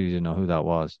really didn't know who that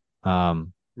was.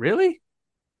 Really?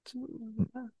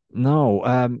 No.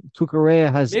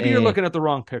 Cucurella has. Maybe you're looking at the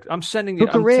wrong picture. I'm sending you.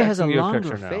 Cucurella has a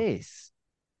longer face.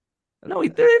 No,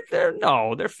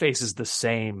 their face is the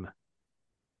same.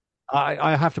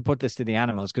 I have to put this to the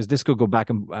animals because this could go back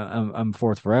and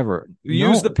forth forever.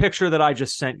 Use the picture that I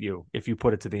just sent you if you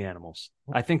put it to the animals.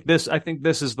 I think this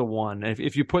is the one.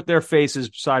 If you put their faces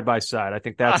side by side, I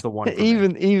think that's the one.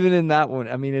 Even in that one,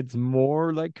 I mean, it's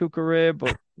more like Cucurella,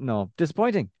 but no,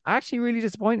 disappointing. Actually, really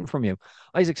disappointing from you.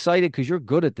 I was excited because you're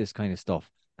good at this kind of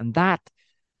stuff, and that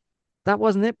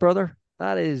wasn't it, brother.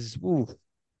 That is really.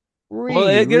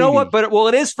 Well, you know what? But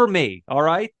it is for me. All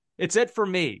right. It's it for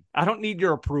me. I don't need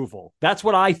your approval. That's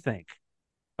what I think.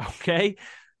 Okay?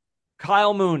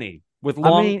 Kyle Mooney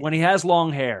when he has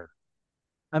long hair.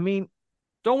 I mean,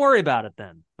 don't worry about it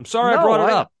then. I'm sorry I brought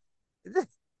it up.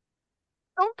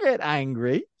 Don't get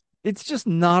angry. It's just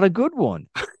not a good one.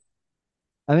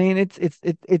 I mean,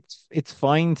 it's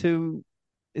fine to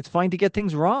get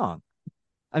things wrong.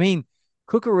 I mean,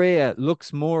 Cucurella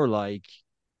looks more like.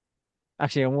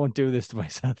 Actually, I won't do this to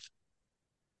myself.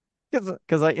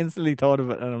 Because I instantly thought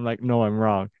of it and I'm like, no, I'm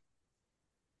wrong.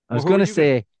 I was gonna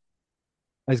say,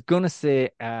 is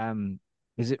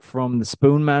it from the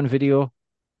Spoon Man video?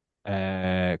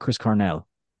 Chris Cornell.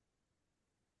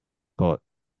 But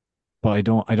I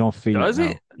don't feel Does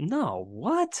it. It? No,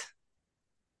 what?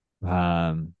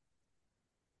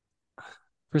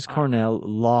 Chris Cornell,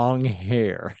 long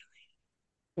hair.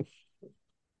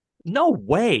 No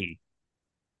way.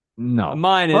 No.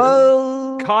 Mine is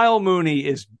Kyle Mooney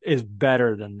is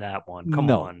better than that one. Come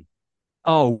on.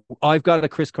 Oh, I've got a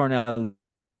Chris Cornell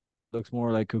looks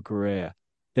more like Cucurella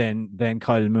than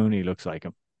Kyle Mooney looks like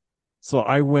him. So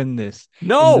I win this in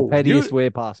the pettiest way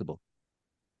possible.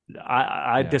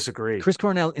 I disagree. Chris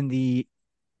Cornell in the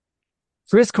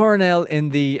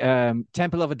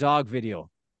Temple of a Dog video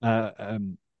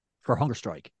for Hunger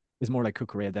Strike is more like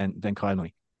Cucurella than Kyle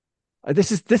Mooney.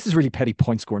 This is really petty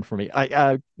point scoring for me.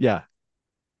 Yeah.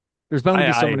 There's bound to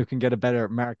be someone who can get a better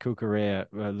Mark Cucurella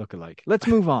lookalike. Let's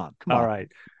move on. Come on. All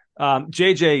right.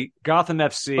 JJ, Gotham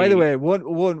FC. By the way,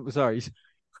 sorry.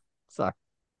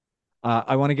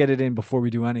 I want to get it in before we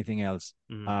do anything else.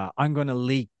 I'm going to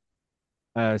leak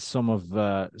some of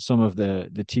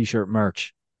the t-shirt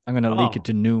merch. I'm going to leak it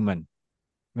to Newman.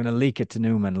 I'm going to leak it to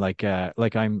Newman like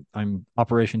I'm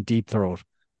Operation Deep Throat.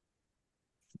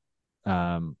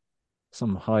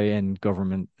 Some high-end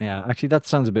government. Yeah, actually, that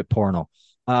sounds a bit porno.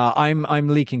 I'm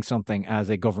leaking something as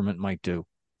a government might do,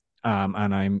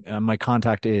 and my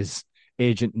contact is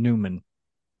Agent Newman,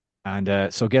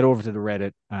 and so get over to the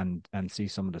Reddit and see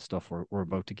some of the stuff we're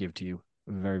about to give to you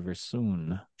very, very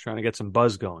soon. Trying to get some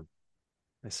buzz going.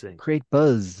 I see. Create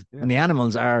buzz, and the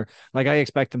animals are like I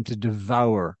expect them to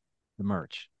devour the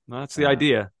merch. Well, that's the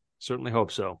idea. Certainly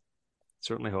hope so.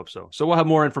 So we'll have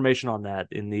more information on that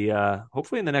in the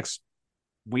hopefully in the next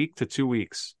week to 2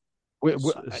 weeks. I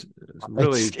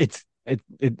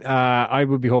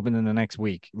would be hoping in the next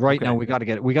week. Right now, we got to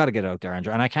get it out there,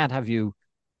 Andrew. And I can't have you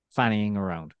fannying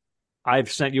around.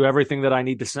 I've sent you everything that I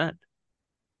need to send.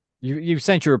 You've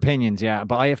sent your opinions, yeah,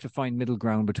 but I have to find middle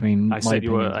ground between. I sent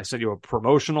you a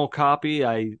promotional copy.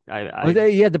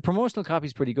 The promotional copy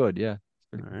is pretty good. Yeah.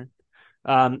 All right.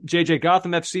 JJ,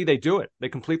 Gotham FC, they do it. They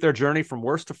complete their journey from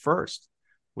worst to first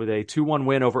with a 2-1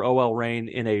 win over OL Reign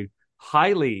in a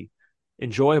highly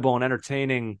enjoyable and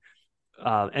entertaining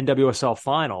NWSL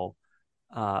final.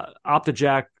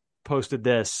 OptaJack posted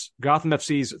this: Gotham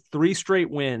FC's 3 straight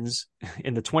wins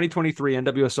in the 2023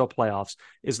 NWSL playoffs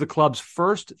is the club's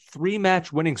first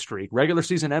 3-match winning streak, regular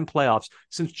season and playoffs,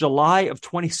 since July of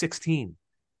 2016.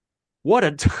 What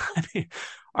a I mean,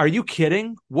 are you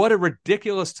kidding? What a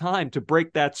ridiculous time to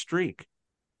break that streak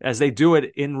as they do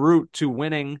it en route to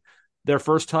winning their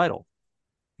first title.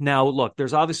 Now, look,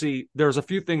 there's a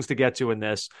few things to get to in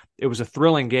this. It was a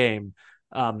thrilling game,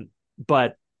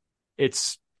 but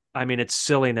it's it's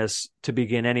silliness to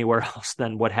begin anywhere else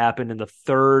than what happened in the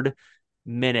third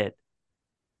minute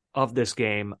of this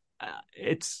game.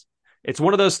 It's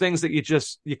one of those things that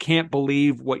you can't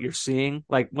believe what you're seeing.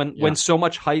 Like when so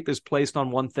much hype is placed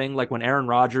on one thing, like when Aaron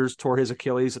Rodgers tore his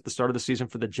Achilles at the start of the season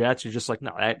for the Jets, you're just like,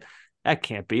 no, that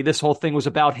can't be. This whole thing was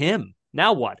about him.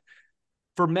 Now what?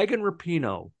 For Megan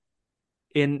Rapinoe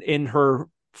in her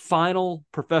final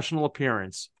professional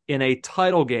appearance in a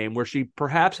title game where she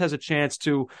perhaps has a chance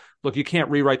to look, you can't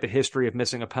rewrite the history of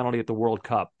missing a penalty at the World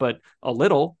Cup, but a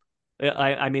little.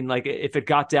 I mean, like if it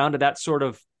got down to that sort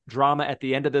of drama at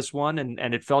the end of this one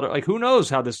and it felt like who knows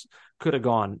how this could have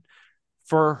gone,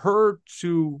 for her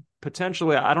to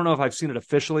potentially, I don't know if I've seen it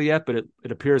officially yet, but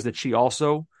it appears that she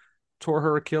also tore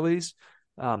her Achilles.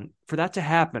 For that to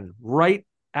happen right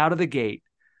out of the gate,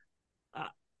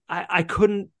 I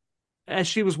couldn't, as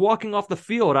she was walking off the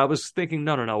field, I was thinking,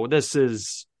 no,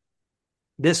 this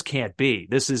can't be.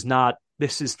 This is not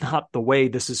the way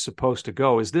this is supposed to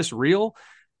go. Is this real?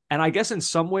 And I guess in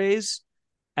some ways,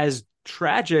 as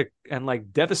tragic and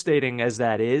like devastating as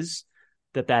that is,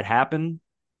 that happened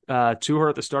to her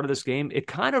at the start of this game,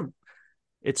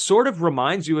 it sort of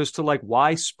reminds you as to like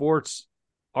why sports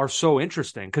are so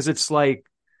interesting. Because it's like,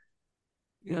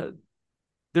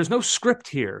 there's no script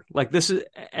here. Like this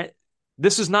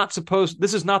is not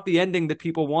the ending that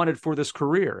people wanted for this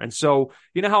career. And so,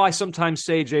 you know how I sometimes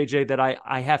say, JJ, that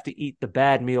I have to eat the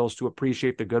bad meals to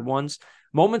appreciate the good ones.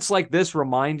 Moments like this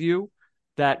remind you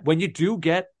that when you do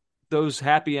get those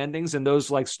happy endings and those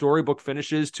like storybook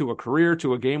finishes to a career,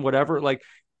 to a game, whatever, like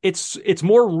it's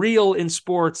more real in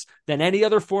sports than any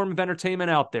other form of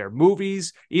entertainment out there.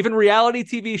 Movies, even reality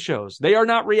TV shows, they are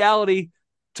not reality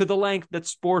to the length that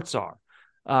sports are.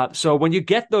 So when you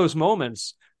get those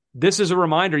moments, this is a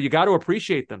reminder, you got to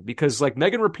appreciate them, because like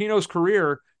Megan Rapinoe's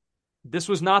career, this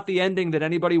was not the ending that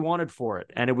anybody wanted for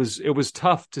it. And it was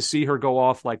tough to see her go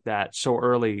off like that so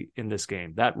early in this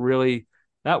game. That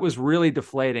was really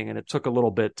deflating. And it took a little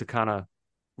bit to kind of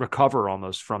recover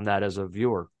almost from that as a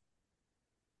viewer.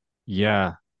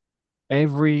 Yeah.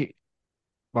 I'd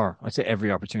say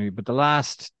every opportunity, but the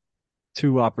last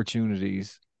two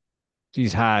opportunities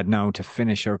she's had now to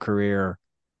finish her career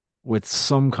with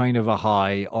some kind of a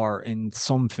high or in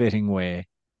some fitting way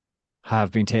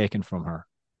have been taken from her.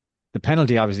 The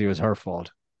penalty obviously was her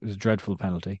fault. It was a dreadful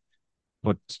penalty.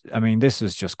 But I mean, this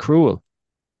is just cruel.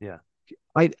 Yeah.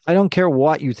 I don't care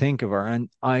what you think of her, and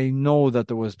I know that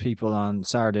there was people on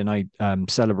Saturday night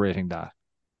celebrating that.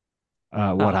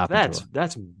 What happened to her.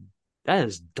 That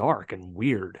is dark and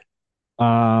weird.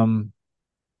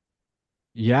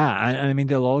 Yeah, I mean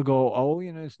they'll all go, oh,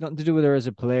 it's nothing to do with her as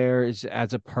a player, it's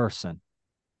as a person.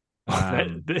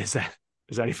 Is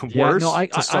that even worse? No,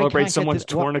 to celebrate someone's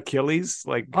torn what? Achilles?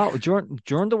 Like, oh,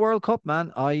 during the World Cup,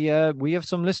 man, we have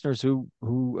some listeners who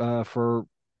for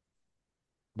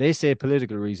they say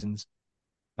political reasons,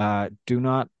 do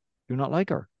not like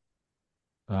her.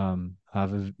 Have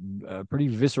a pretty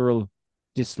visceral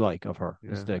dislike of her.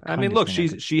 Yeah. I mean, look,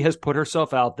 she has put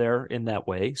herself out there in that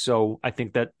way, so I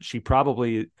think that she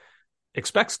probably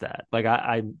expects that. Like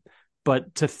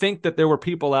but to think that there were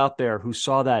people out there who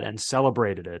saw that and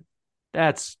celebrated it,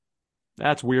 that's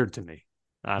weird to me.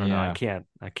 I don't know.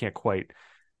 I can't quite.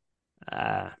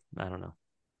 I don't know.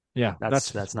 Yeah,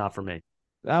 that's not for me.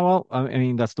 Well, I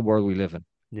mean, that's the world we live in.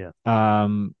 Yeah.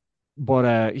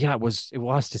 But yeah, it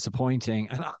was disappointing,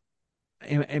 and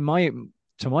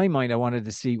to my mind, I wanted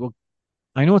to see. Well,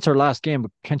 I know it's her last game, but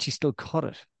can she still cut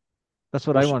it? That's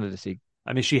what I wanted to see.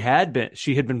 I mean, she had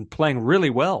been playing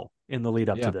really well in the lead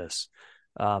up to this,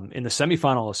 in the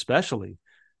semifinal especially.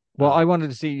 Well, I wanted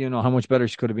to see, how much better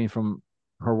she could have been from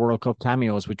her World Cup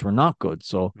cameos, which were not good.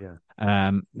 So,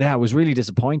 it was really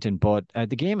disappointing. But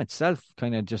the game itself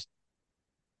kind of just,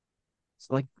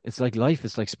 it's like life,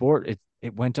 it's like sport.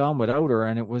 It went on without her,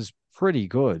 and it was pretty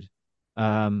good.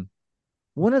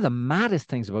 One of the maddest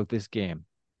things about this game,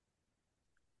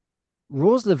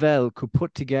 Rose Lavelle could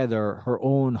put together her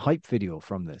own hype video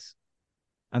from this,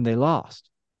 and they lost.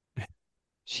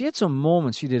 She had some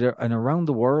moments. She did an around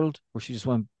the world where she just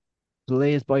went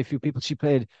blazed by a few people. She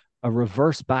played a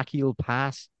reverse backheel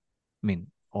pass. I mean,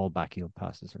 all backheel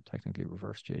passes are technically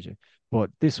reverse, JJ, but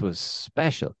this was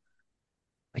special.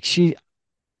 Like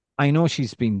I know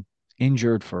she's been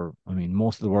injured for,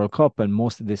 most of the World Cup and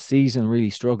most of this season, really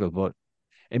struggled, but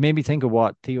it made me think of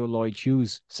what Theo Lloyd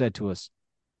Hughes said to us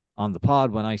on the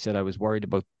pod when I said I was worried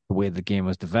about the way the game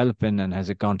was developing and has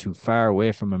it gone too far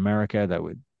away from America that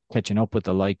would catching up with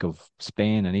the like of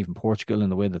Spain and even Portugal in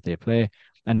the way that they play.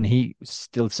 And he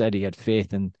still said he had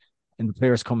faith in the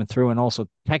players coming through and also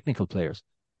technical players.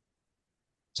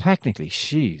 Technically,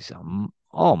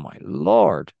 oh my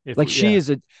Lord.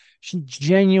 She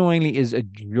genuinely is a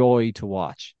joy to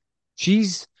watch.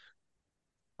 She's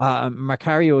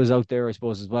Macario is out there, I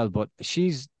suppose, as well, but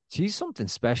she's something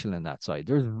special in that side.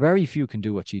 There's very few can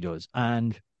do what she does,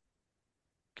 and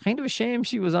kind of a shame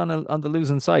she was on the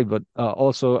losing side, but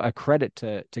also a credit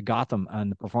to Gotham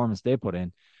and the performance they put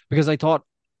in, because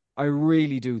I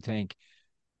really do think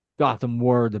Gotham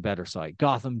were the better side.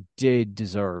 Gotham did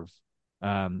deserve.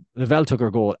 Lavelle took her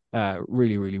goal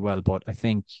really, really well, but I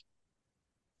think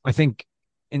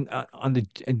on the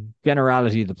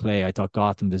generality of the play, I thought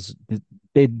Gotham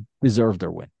they deserved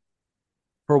their win.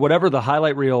 For whatever the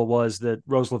highlight reel was that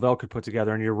Rose Lavelle could put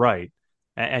together, and you're right.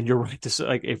 And you're right to say,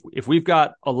 like, if we've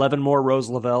got 11 more Rose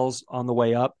Lavelles on the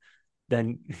way up,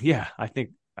 then yeah, I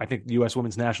think the U.S.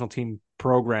 Women's National Team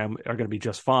program are going to be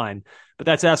just fine. But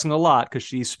that's asking a lot because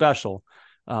she's special.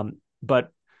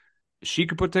 But she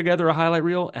could put together a highlight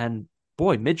reel, and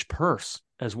boy, Midge Purse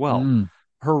as well.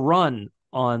 Her run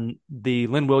on the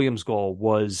Lynn Williams goal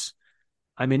was,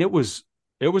 I mean, it was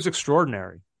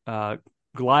extraordinary.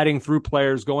 Gliding through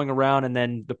players, going around, and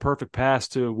then the perfect pass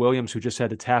to Williams, who just had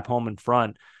to tap home in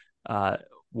front.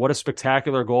 What a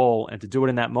spectacular goal, and to do it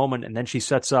in that moment. And then she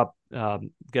sets up,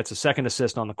 gets a second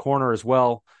assist on the corner as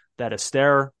well, that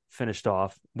Esther finished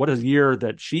off. What a year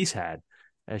that she's had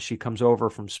as she comes over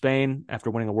from Spain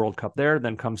after winning a World Cup there,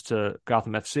 then comes to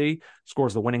Gotham FC,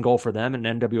 scores the winning goal for them in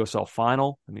an NWSL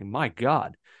final. I mean, my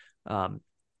God. Not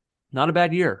a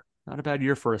bad year. Not a bad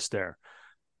year for Esther.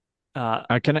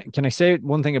 Can I say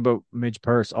one thing about Midge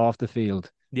Purse off the field?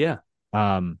 Yeah.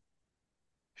 They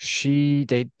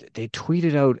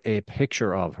tweeted out a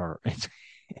picture of her.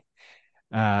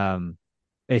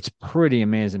 It's pretty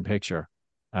amazing picture.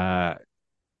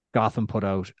 Gotham put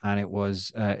out, and it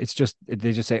was they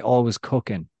just say always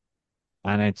cooking,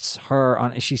 and it's her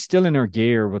on. She's still in her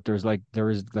gear, but there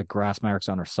is grass marks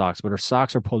on her socks, but her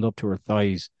socks are pulled up to her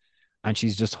thighs, and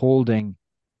she's just holding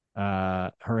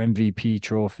her MVP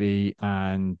trophy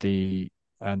and the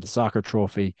soccer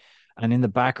trophy, and in the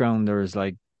background there's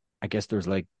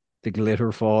the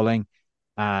glitter falling,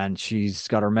 and she's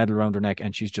got her medal around her neck,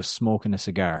 and she's just smoking a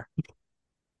cigar,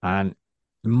 and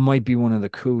it might be one of the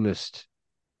coolest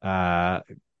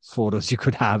photos you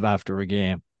could have after a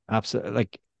game. Absolutely,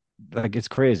 like it's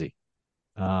crazy.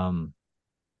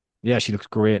 Yeah, she looks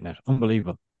great in it,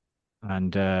 unbelievable,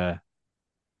 and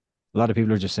a lot of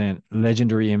people are just saying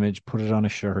legendary image, put it on a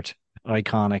shirt,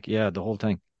 iconic. Yeah, the whole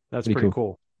thing. That's pretty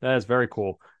cool. That is very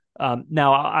cool.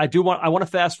 Now I want to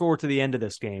fast forward to the end of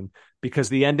this game because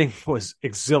the ending was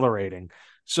exhilarating.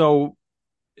 So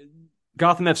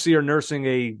Gotham FC are nursing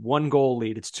a 1-goal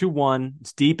lead. It's 2-1.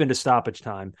 It's deep into stoppage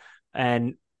time.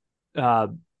 And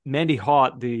Mandy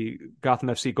Haught, the Gotham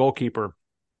FC goalkeeper,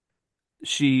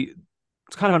 it's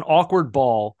kind of an awkward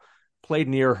ball played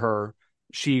near her.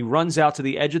 She runs out to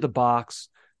the edge of the box.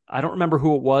 I don't remember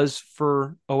who it was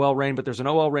for OL Reign, but there's an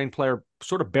OL Reign player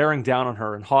sort of bearing down on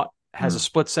her, and Haught has a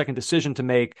split-second decision to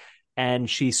make, and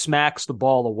she smacks the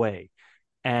ball away.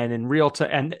 And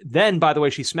and then, by the way,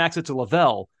 she smacks it to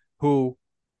Lavelle, who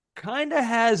kind of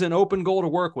has an open goal to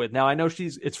work with. Now, I know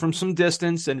it's from some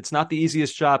distance, and it's not the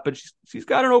easiest shot, but she's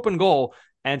got an open goal,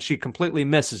 and she completely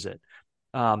misses it.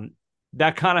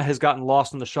 That kind of has gotten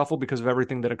lost in the shuffle because of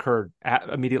everything that occurred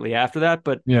immediately after that.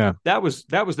 But yeah, that was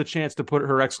the chance to put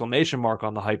her exclamation mark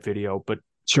on the hype video, but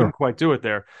couldn't quite do it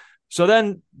there. So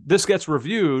then this gets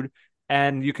reviewed,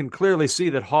 and you can clearly see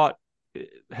that Haught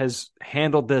has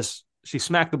handled this. She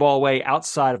smacked the ball away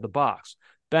outside of the box.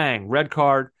 Bang, red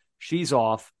card. She's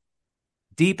off.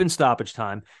 Deep in stoppage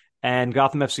time, and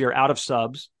Gotham FC are out of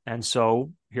subs. And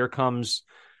so here comes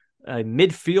a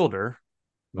midfielder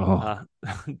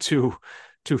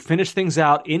to finish things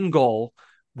out in goal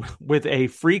with a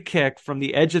free kick from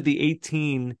the edge of the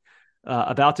 18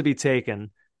 about to be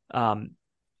taken.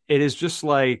 It is just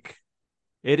like,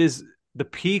 it is the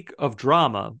peak of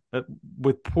drama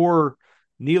with poor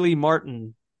Neely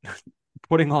Martin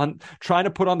trying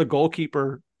to put on the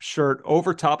goalkeeper shirt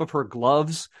over top of her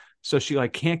gloves, so she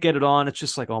can't get it on. It's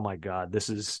just like, oh my God, this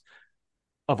is,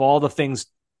 of all the things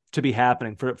to be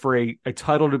happening for a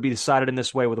title to be decided in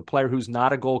this way, with a player who's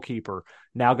not a goalkeeper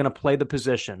now going to play the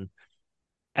position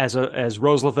as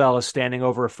Rose Lavelle is standing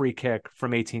over a free kick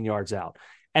from 18 yards out.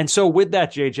 And so with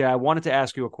that, JJ, I wanted to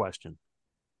ask you a question.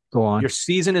 Go on. Your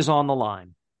season is on the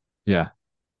line. Yeah.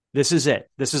 This is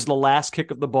it. This is the last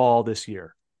kick of the ball this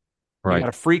year. You Right. got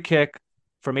a free kick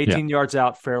from Yeah. 18 yards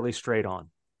out, fairly straight on.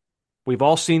 We've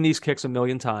all seen these kicks a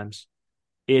million times.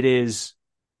 It is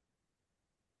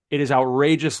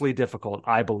outrageously difficult,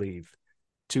 I believe,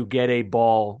 to get a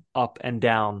ball up and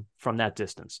down from that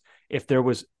distance. If there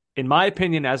was, in my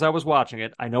opinion, as I was watching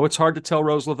it, I know it's hard to tell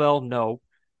Rose Lavelle no,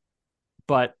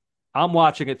 but I'm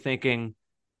watching it thinking,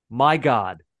 my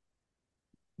God,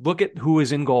 look at who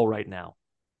is in goal right now.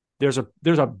 There's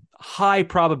a high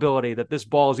probability that this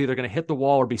ball is either going to hit the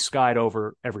wall or be skied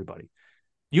over everybody.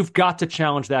 You've got to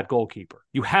challenge that goalkeeper.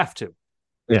 You have to.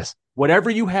 Yes. Whatever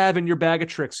you have in your bag of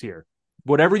tricks here,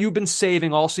 whatever you've been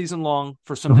saving all season long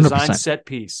for some 100%. design set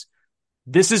piece,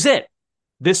 this is it.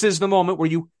 This is the moment where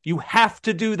you have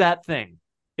to do that thing.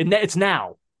 It's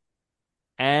now.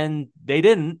 And they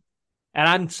didn't. And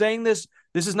I'm saying this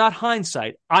is not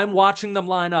hindsight. I'm watching them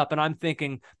line up and I'm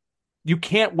thinking, you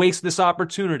can't waste this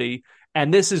opportunity.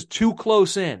 And this is too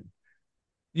close in.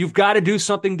 You've got to do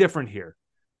something different here.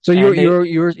 So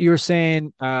you're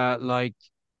saying like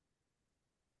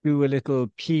do a little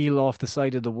peel off the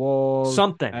side of the wall,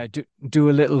 something. Do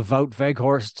a little Wout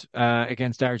Weghorst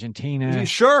against Argentina.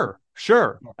 Sure.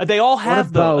 They all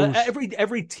have those.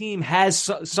 Every team has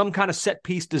some kind of set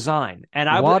piece design, and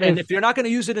if you're not going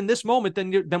to use it in this moment,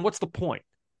 then what's the point?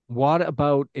 What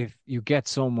about if you get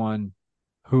someone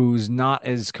who's not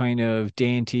as kind of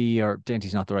dainty, or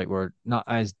dainty's not the right word, not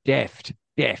as deft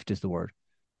is the word,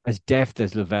 as deft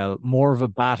as Lavelle, more of a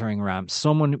battering ram,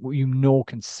 someone you know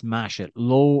can smash it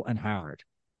low and hard.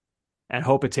 And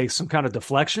hope it takes some kind of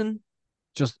deflection?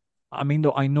 I mean,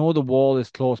 though, I know the wall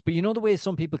is close, but you know the way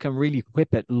some people can really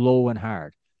whip it low and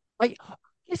hard? I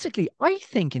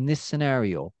think in this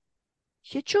scenario,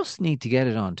 you just need to get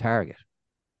it on target.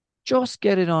 Just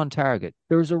get it on target.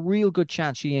 There's a real good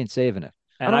chance she ain't saving it.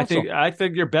 And I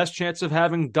think your best chance of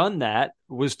having done that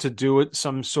was to do it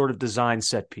some sort of design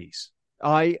set piece.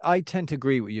 I tend to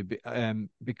agree with you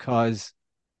because,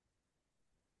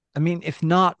 I mean, if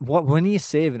not, when are you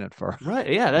saving it for? Right.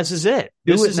 Yeah, this is it.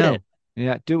 This is it.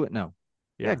 Yeah, do it now.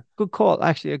 Yeah, good call.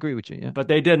 Actually, I agree with you. Yeah, but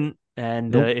they didn't,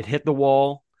 and it hit the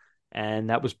wall, and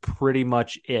that was pretty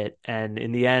much it. And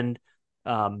in the end,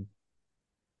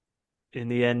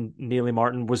 Neely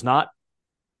Martin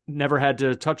never had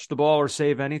to touch the ball or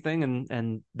save anything,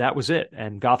 and that was it.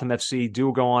 And Gotham FC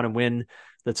do go on and win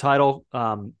the title.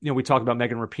 We talked about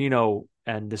Megan Rapinoe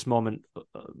and this moment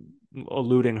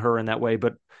eluding her in that way,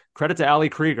 but credit to Ali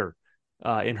Krieger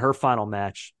in her final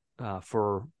match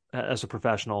as a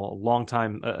professional, a long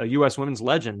time, a U.S. women's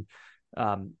legend.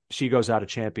 She goes out a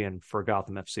champion for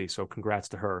Gotham FC. So congrats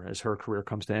to her as her career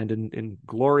comes to end in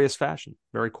glorious fashion.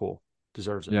 Very cool.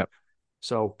 Deserves it. Yep.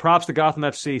 So props to Gotham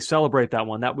FC. Celebrate that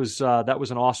one. That was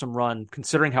an awesome run,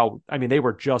 considering they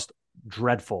were just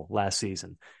dreadful last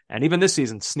season. And even this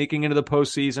season, sneaking into the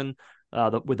postseason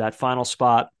with that final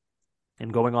spot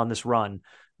and going on this run.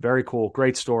 Very cool.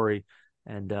 Great story.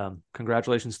 And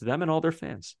congratulations to them and all their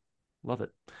fans. Love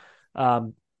it.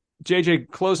 JJ,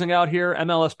 closing out here,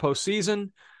 MLS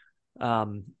postseason.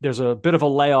 There's a bit of a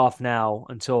layoff now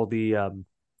until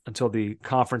the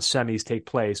conference semis take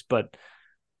place, but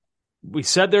we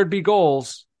said there'd be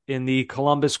goals in the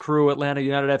Columbus Crew Atlanta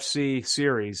United FC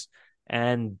series,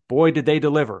 and boy, did they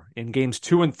deliver. In games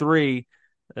 2 and 3,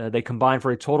 they combined for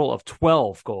a total of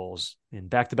 12 goals in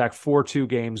back-to-back 4-2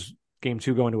 games. Game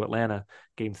 2 going to Atlanta,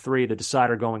 Game 3, the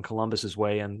decider going Columbus's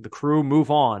way, and the Crew move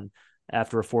on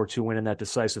after a 4-2 win in that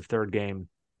decisive third game.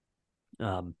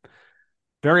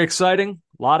 Very exciting,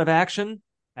 a lot of action,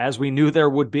 as we knew there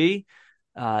would be.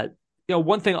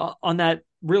 One thing on that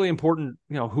really important,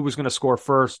 who was going to score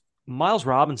first, Miles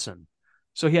Robinson.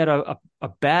 So he had a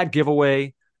bad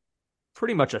giveaway,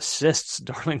 pretty much assists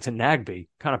Darlington Nagbe.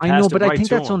 Kind of passed I know, but it right I think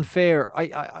to that's him. unfair.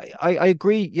 I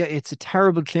agree. Yeah, it's a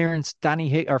terrible clearance.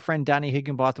 Our friend Danny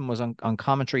Higginbotham was on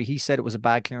commentary. He said it was a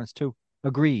bad clearance too.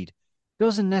 Agreed.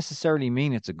 Doesn't necessarily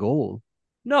mean it's a goal.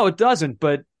 No, it doesn't.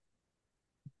 But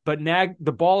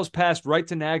the ball is passed right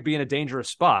to Nagbe in a dangerous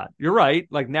spot. You're right.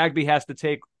 Like Nagbe has to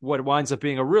take what winds up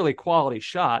being a really quality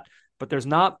shot, but there's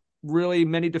not really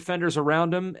many defenders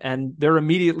around him, and they're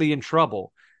immediately in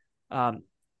trouble. I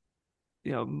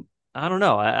don't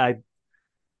know.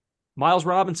 Miles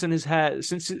Robinson has had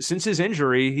since his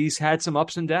injury, he's had some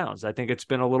ups and downs. I think it's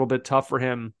been a little bit tough for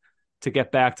him to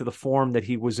get back to the form that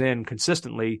he was in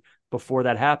consistently before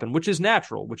that happened, which is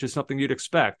natural, which is something you'd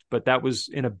expect. But that was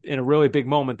in a really big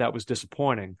moment that was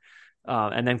disappointing.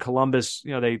 And then Columbus,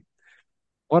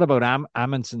 What about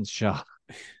Amundsen's shot?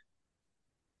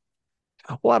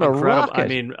 What incredible. A rocket! I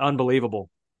mean, unbelievable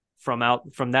from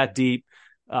that deep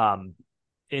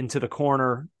into the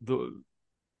corner.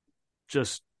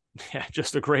 Just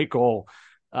a great goal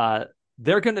uh,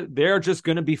 they're just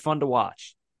gonna be fun to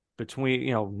watch. Between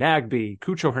Nagby,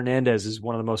 Cucho Hernandez is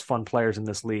one of the most fun players in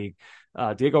this league.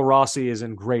 Diego Rossi is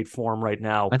in great form right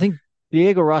now. I think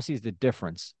Diego Rossi is the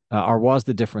difference, or was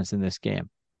the difference in this game.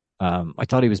 I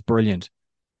thought he was brilliant.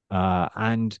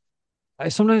 And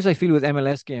sometimes I feel with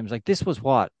MLS games, like this was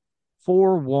what,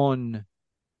 4-1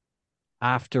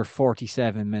 after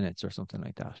 47 minutes or something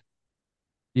like that.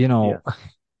 You Yeah, know,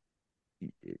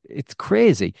 it's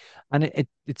crazy. And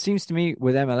it seems to me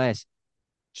with MLS,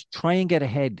 just try and get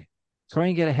ahead. Try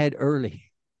and get ahead early.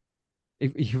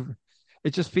 It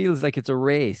just feels like it's a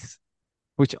race,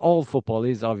 which all football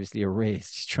is obviously a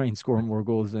race. Just try and score more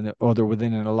goals than other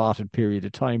within an allotted period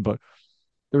of time. But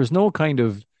there's no kind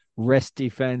of rest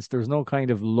defense. There's no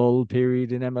kind of lull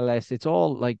period in MLS. It's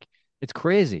all like it's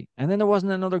crazy. And then there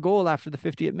wasn't another goal after the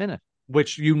 50th minute.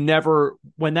 which you never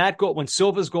when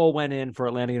Silva's goal went in for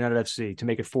Atlanta United FC to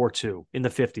make it 4-2 in the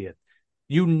 50th,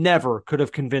 you never could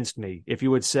have convinced me if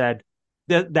you had said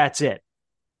that's it.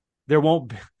 There won't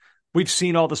be, we've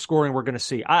seen all the scoring we're going to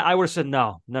see. I would have said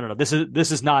no. This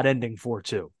is not ending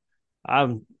 4-2.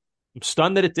 I'm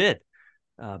stunned that it did.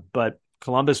 But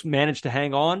Columbus managed to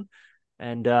hang on.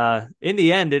 And in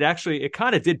the end, it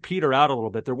kind of did peter out a little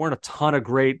bit. There weren't a ton of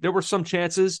there were some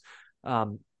chances,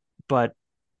 but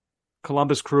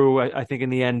Columbus Crew, I think in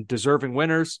the end, deserving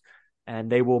winners,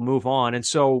 and they will move on. And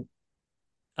so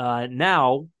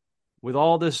now, with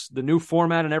all this, the new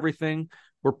format and everything,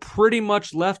 we're pretty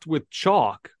much left with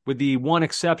chalk, with the one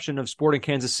exception of Sporting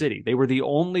Kansas City. They were the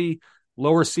only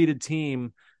lower seeded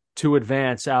team to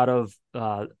advance out of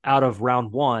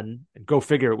round one. Go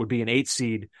figure, it would be an 8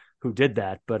 seed who did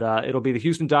that. But it'll be the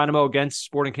Houston Dynamo against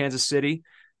Sporting Kansas City,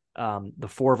 the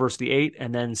 4 versus the 8,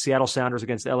 and then Seattle Sounders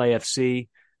against LAFC,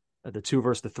 the 2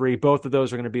 versus the 3. Both of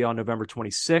those are going to be on November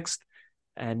 26th.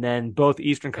 And then both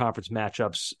Eastern Conference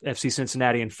matchups, FC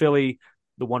Cincinnati and Philly,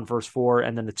 the 1 versus 4,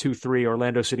 and then the 2-3,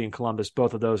 Orlando City and Columbus.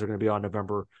 Both of those are going to be on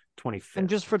November 25th. And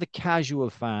just for the casual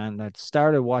fan that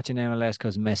started watching MLS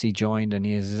because Messi joined and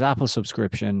he has his Apple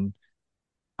subscription,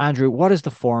 Andrew, what is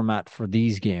the format for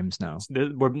these games now?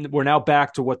 We're now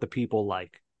back to what the people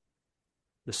like.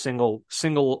 The single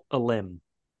elim.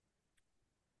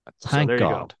 Thank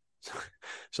God.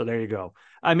 So there you go.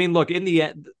 I mean, look, in the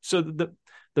end, so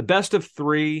the best of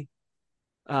 3,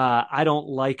 I don't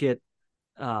like it.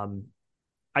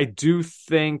 I do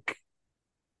think,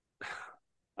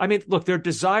 I mean, look, their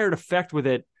desired effect with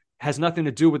it has nothing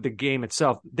to do with the game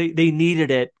itself. They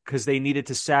needed it because they needed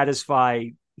to satisfy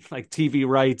like TV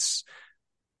rights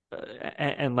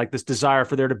and like this desire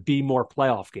for there to be more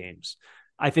playoff games.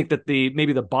 I think that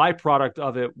maybe the byproduct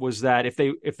of it was that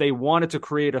if they wanted to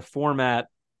create a format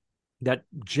that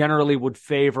generally would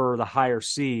favor the higher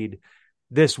seed,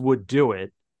 this would do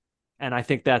it. And I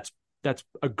think that's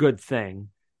a good thing.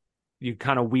 You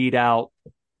kind of weed out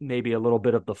maybe a little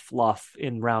bit of the fluff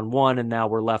in round 1, and now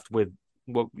we're left with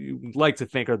what you like to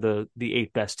think are the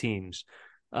 8 best teams.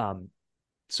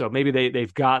 So maybe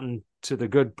they've gotten to the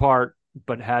good part,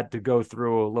 but had to go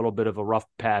through a little bit of a rough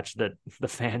patch that the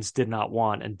fans did not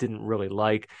want and didn't really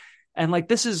like. And like,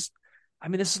 this is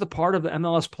the part of the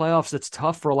MLS playoffs that's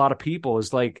tough for a lot of people,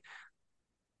 is like,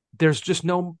 there's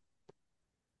no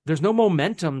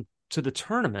momentum to the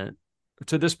tournament,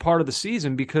 to this part of the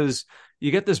season, because you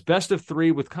get this best of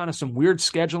 3 with kind of some weird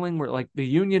scheduling where like the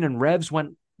Union and Revs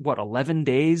went 11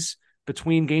 days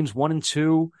between games 1 and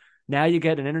 2. Now you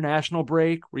get an international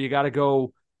break where you got to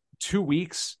go 2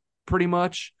 weeks pretty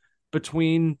much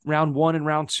between round 1 and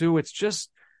round 2.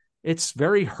 It's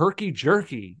very herky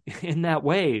jerky in that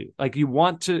way. Like you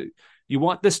want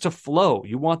this to flow.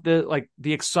 You want the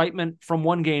excitement from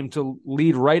one game to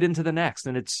lead right into the next.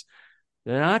 And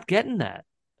they're not getting that.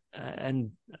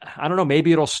 And I don't know,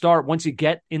 maybe it'll start once you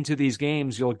get into these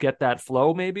games, you'll get that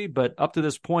flow maybe, but up to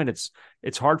this point,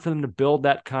 it's hard for them to build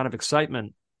that kind of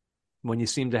excitement when you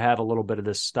seem to have a little bit of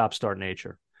this stop-start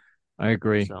nature. I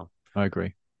agree. I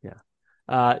agree. Yeah.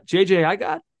 JJ, I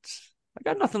got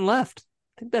nothing left.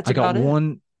 I think that's about it.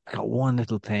 I got one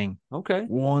little thing. Okay.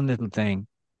 One little thing.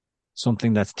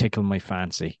 Something that's tickled my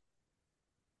fancy.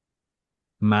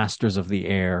 Masters of the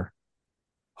Air.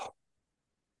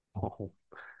 Oh.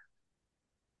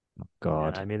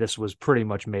 God. Yeah, I mean, this was pretty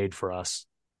much made for us.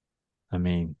 I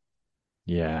mean,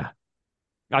 yeah.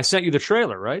 I sent you the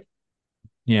trailer, right?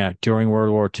 Yeah. During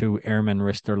World War II, airmen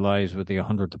risked their lives with the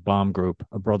 100th Bomb Group,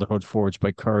 a brotherhood forged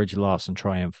by courage, loss, and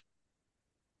triumph.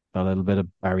 A little bit of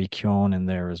Barry Keoghan in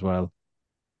there as well.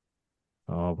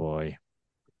 Oh, boy.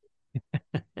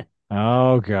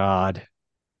 Oh, God.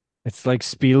 It's like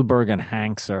Spielberg and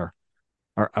Hanks are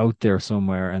are out there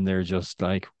somewhere and they're just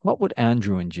like, what would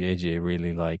Andrew and JJ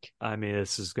really like? I mean,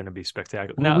 this is going to be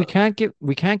spectacular. Well, Now,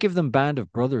 we can't give them Band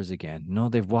of Brothers again. No,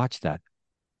 they've watched that.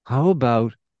 How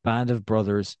about Band of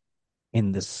Brothers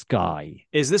in the Sky?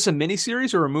 is this a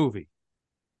miniseries or a movie?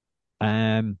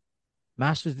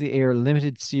 Masters of the Air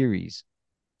limited series.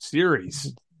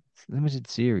 Series. Limited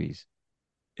series.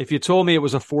 If you told me it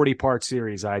was a 40-part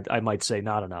series, I might say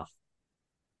not enough.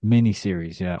 Mini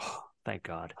series, yeah. Thank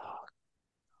God.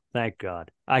 Thank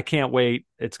God. I can't wait.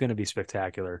 It's going to be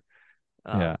spectacular.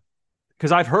 Yeah.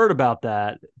 Because I've heard about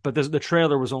that, but the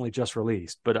trailer was only just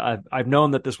released. But I've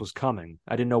known that this was coming.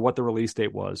 I didn't know what the release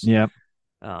date was. Yeah.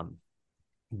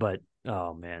 But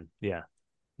oh man, yeah.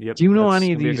 Yep. Do you know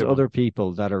any of these other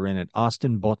people that are in it?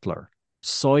 Austin Butler,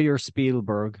 Sawyer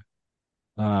Spielberg,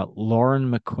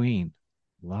 Lauren McQueen.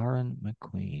 Lauren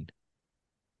McQueen.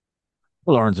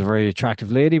 Well, Lauren's a very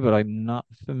attractive lady, but I'm not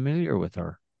familiar with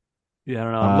her. Yeah, I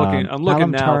don't know. I'm looking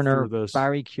Callum now Turner, through this.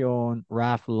 Barry Keoghan,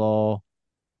 Raph Law,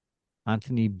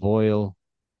 Anthony Boyle,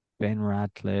 Ben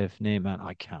Radcliffe. Name man,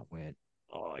 I can't wait.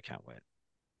 Oh, I can't wait.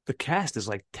 The cast is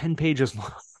like 10 pages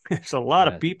long. There's a lot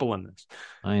of people in this.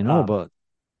 I know, but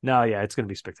no, yeah, it's going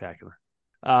to be spectacular.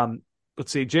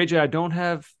 Let's see, JJ, I don't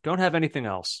have anything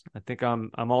else. I think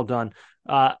I'm all done.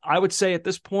 I would say at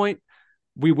this point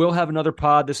we will have another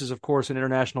pod. This is, of course, an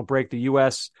international break. The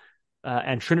U.S.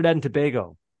 And Trinidad and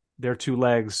Tobago, their two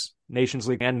legs, Nations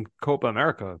League and Copa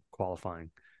America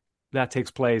qualifying. That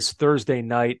takes place Thursday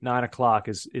night,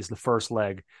 9:00 is the first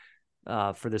leg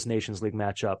for this Nations League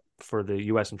matchup for the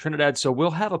U.S. and Trinidad. So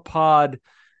we'll have a pod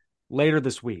later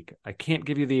this week. I can't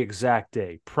give you the exact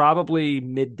day. Probably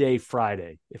midday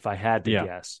Friday, if I had to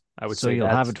guess. I would say you'll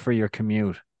have it for your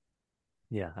commute.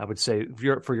 Yeah, I would say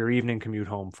for your evening commute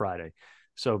home Friday.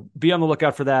 So be on the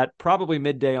lookout for that. Probably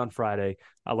midday on Friday.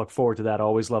 I look forward to that.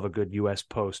 Always love a good U.S.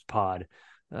 Post pod.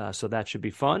 So that should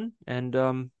be fun.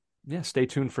 And stay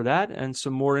tuned for that and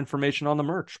some more information on the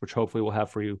merch, which hopefully we'll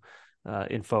have for you.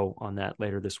 Info on that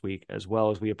later this week, as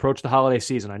well as we approach the holiday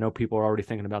season. I know people are already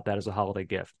thinking about that as a holiday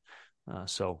gift.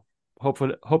 So hope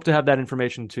to have that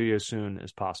information to you as soon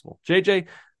as possible. JJ,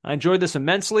 I enjoyed this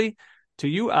immensely. To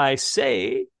you, I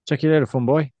say... Check you later, fun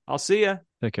boy. I'll see ya.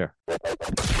 Take care.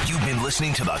 You've been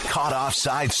listening to the Caught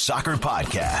Offside Soccer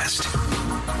Podcast.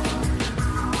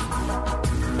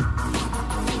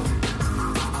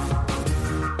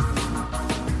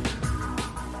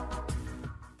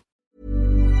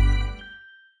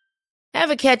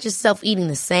 Ever catch yourself eating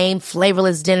the same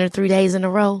flavorless dinner 3 days in a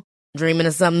row? Dreaming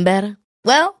of something better?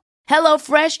 Well,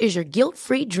 HelloFresh is your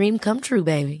guilt-free dream come true,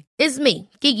 baby. It's me,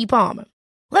 Keke Palmer.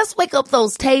 Let's wake up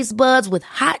those taste buds with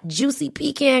hot, juicy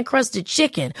pecan-crusted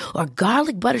chicken or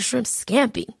garlic butter shrimp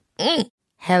scampi.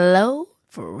 Hello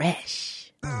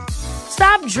Fresh.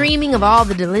 Stop dreaming of all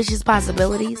the delicious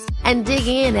possibilities and dig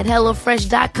in at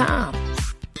HelloFresh.com.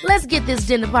 Let's get this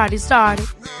dinner party started.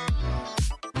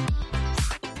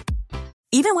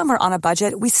 Even when we're on a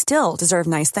budget, we still deserve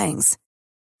nice things.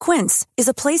 Quince is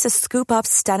a place to scoop up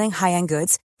stunning high-end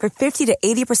goods for 50 to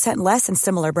 80% less than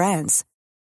similar brands.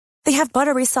 They have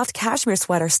buttery soft cashmere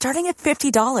sweaters starting at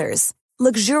 $50,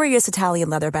 luxurious Italian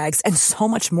leather bags, and so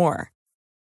much more.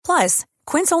 Plus,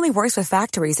 Quince only works with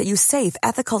factories that use safe,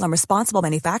 ethical, and responsible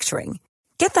manufacturing.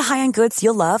 Get the high-end goods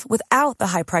you'll love without the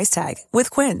high price tag with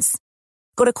Quince.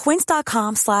 Go to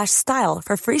quince.com/style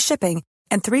for free shipping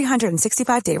and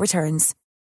 365-day returns.